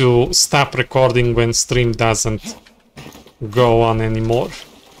set to stop recording when stream doesn't go on anymore.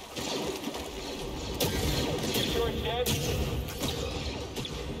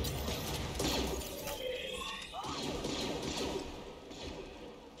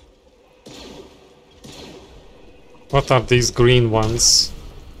 What are these green ones?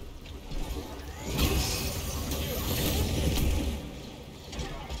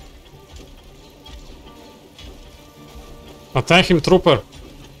 Attack him, trooper!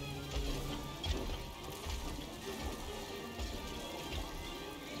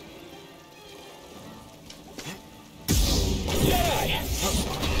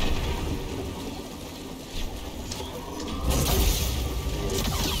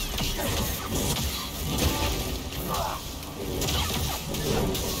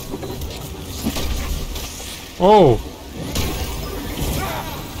 Oh!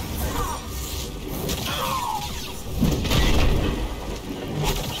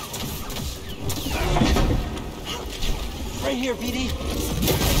 Right here, BD.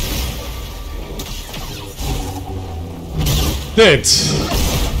 Dead!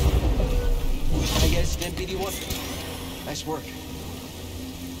 I get a stim, BD1. Nice work.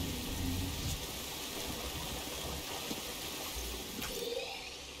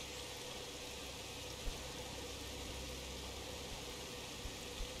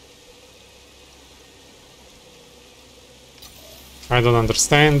 I don't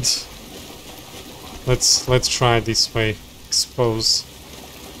understand. Let's try this way. Expose.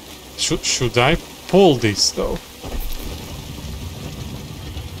 Should I pull this though?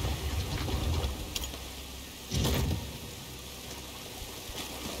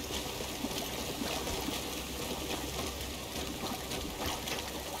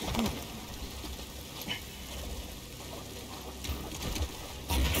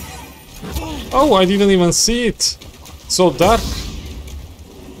 Oh, I didn't even see it. So dark.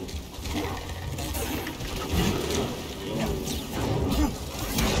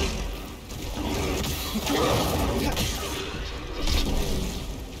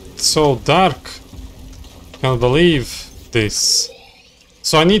 So dark. Can't believe this.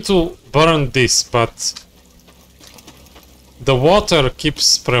 So I need to burn this, but the water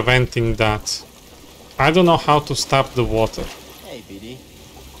keeps preventing that. I don't know how to stop the water. Hey, BD.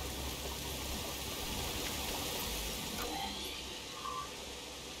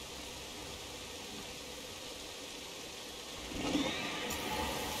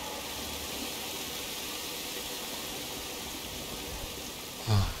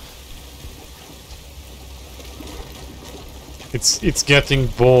 It's getting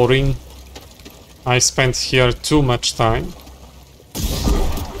boring. I spent here too much time.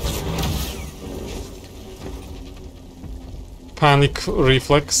 Panic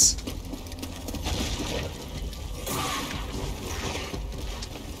reflex.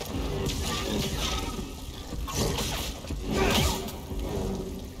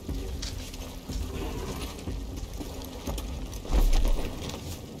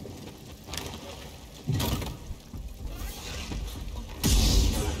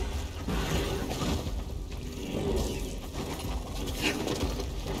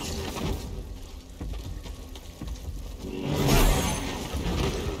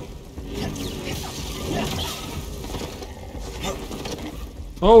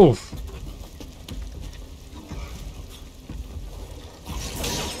 Oh!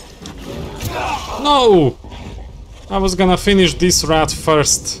 No! I was gonna finish this rat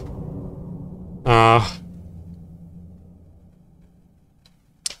first.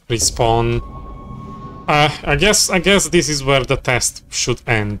 Respawn. I guess this is where the test should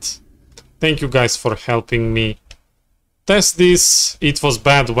end. Thank you guys for helping me test this. It was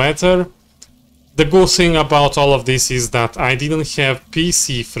bad weather. The good thing about all of this is that I didn't have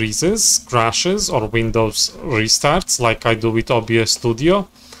PC freezes, crashes, or Windows restarts like I do with OBS Studio.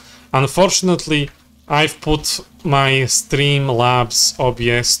 Unfortunately, I've put my Streamlabs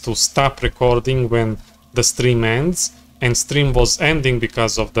OBS to stop recording when the stream ends, and stream was ending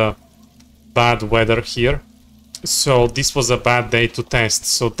because of the bad weather here. So this was a bad day to test,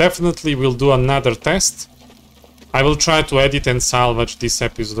 so definitely we'll do another test. I will try to edit and salvage this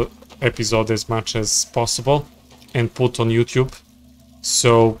episode as much as possible and put on YouTube.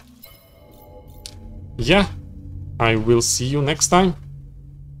 So yeah, I will see you next time.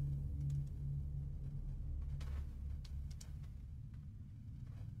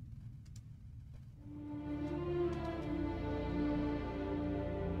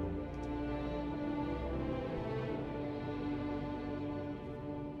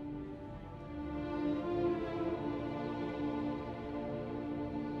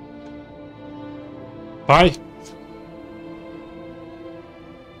 Bye!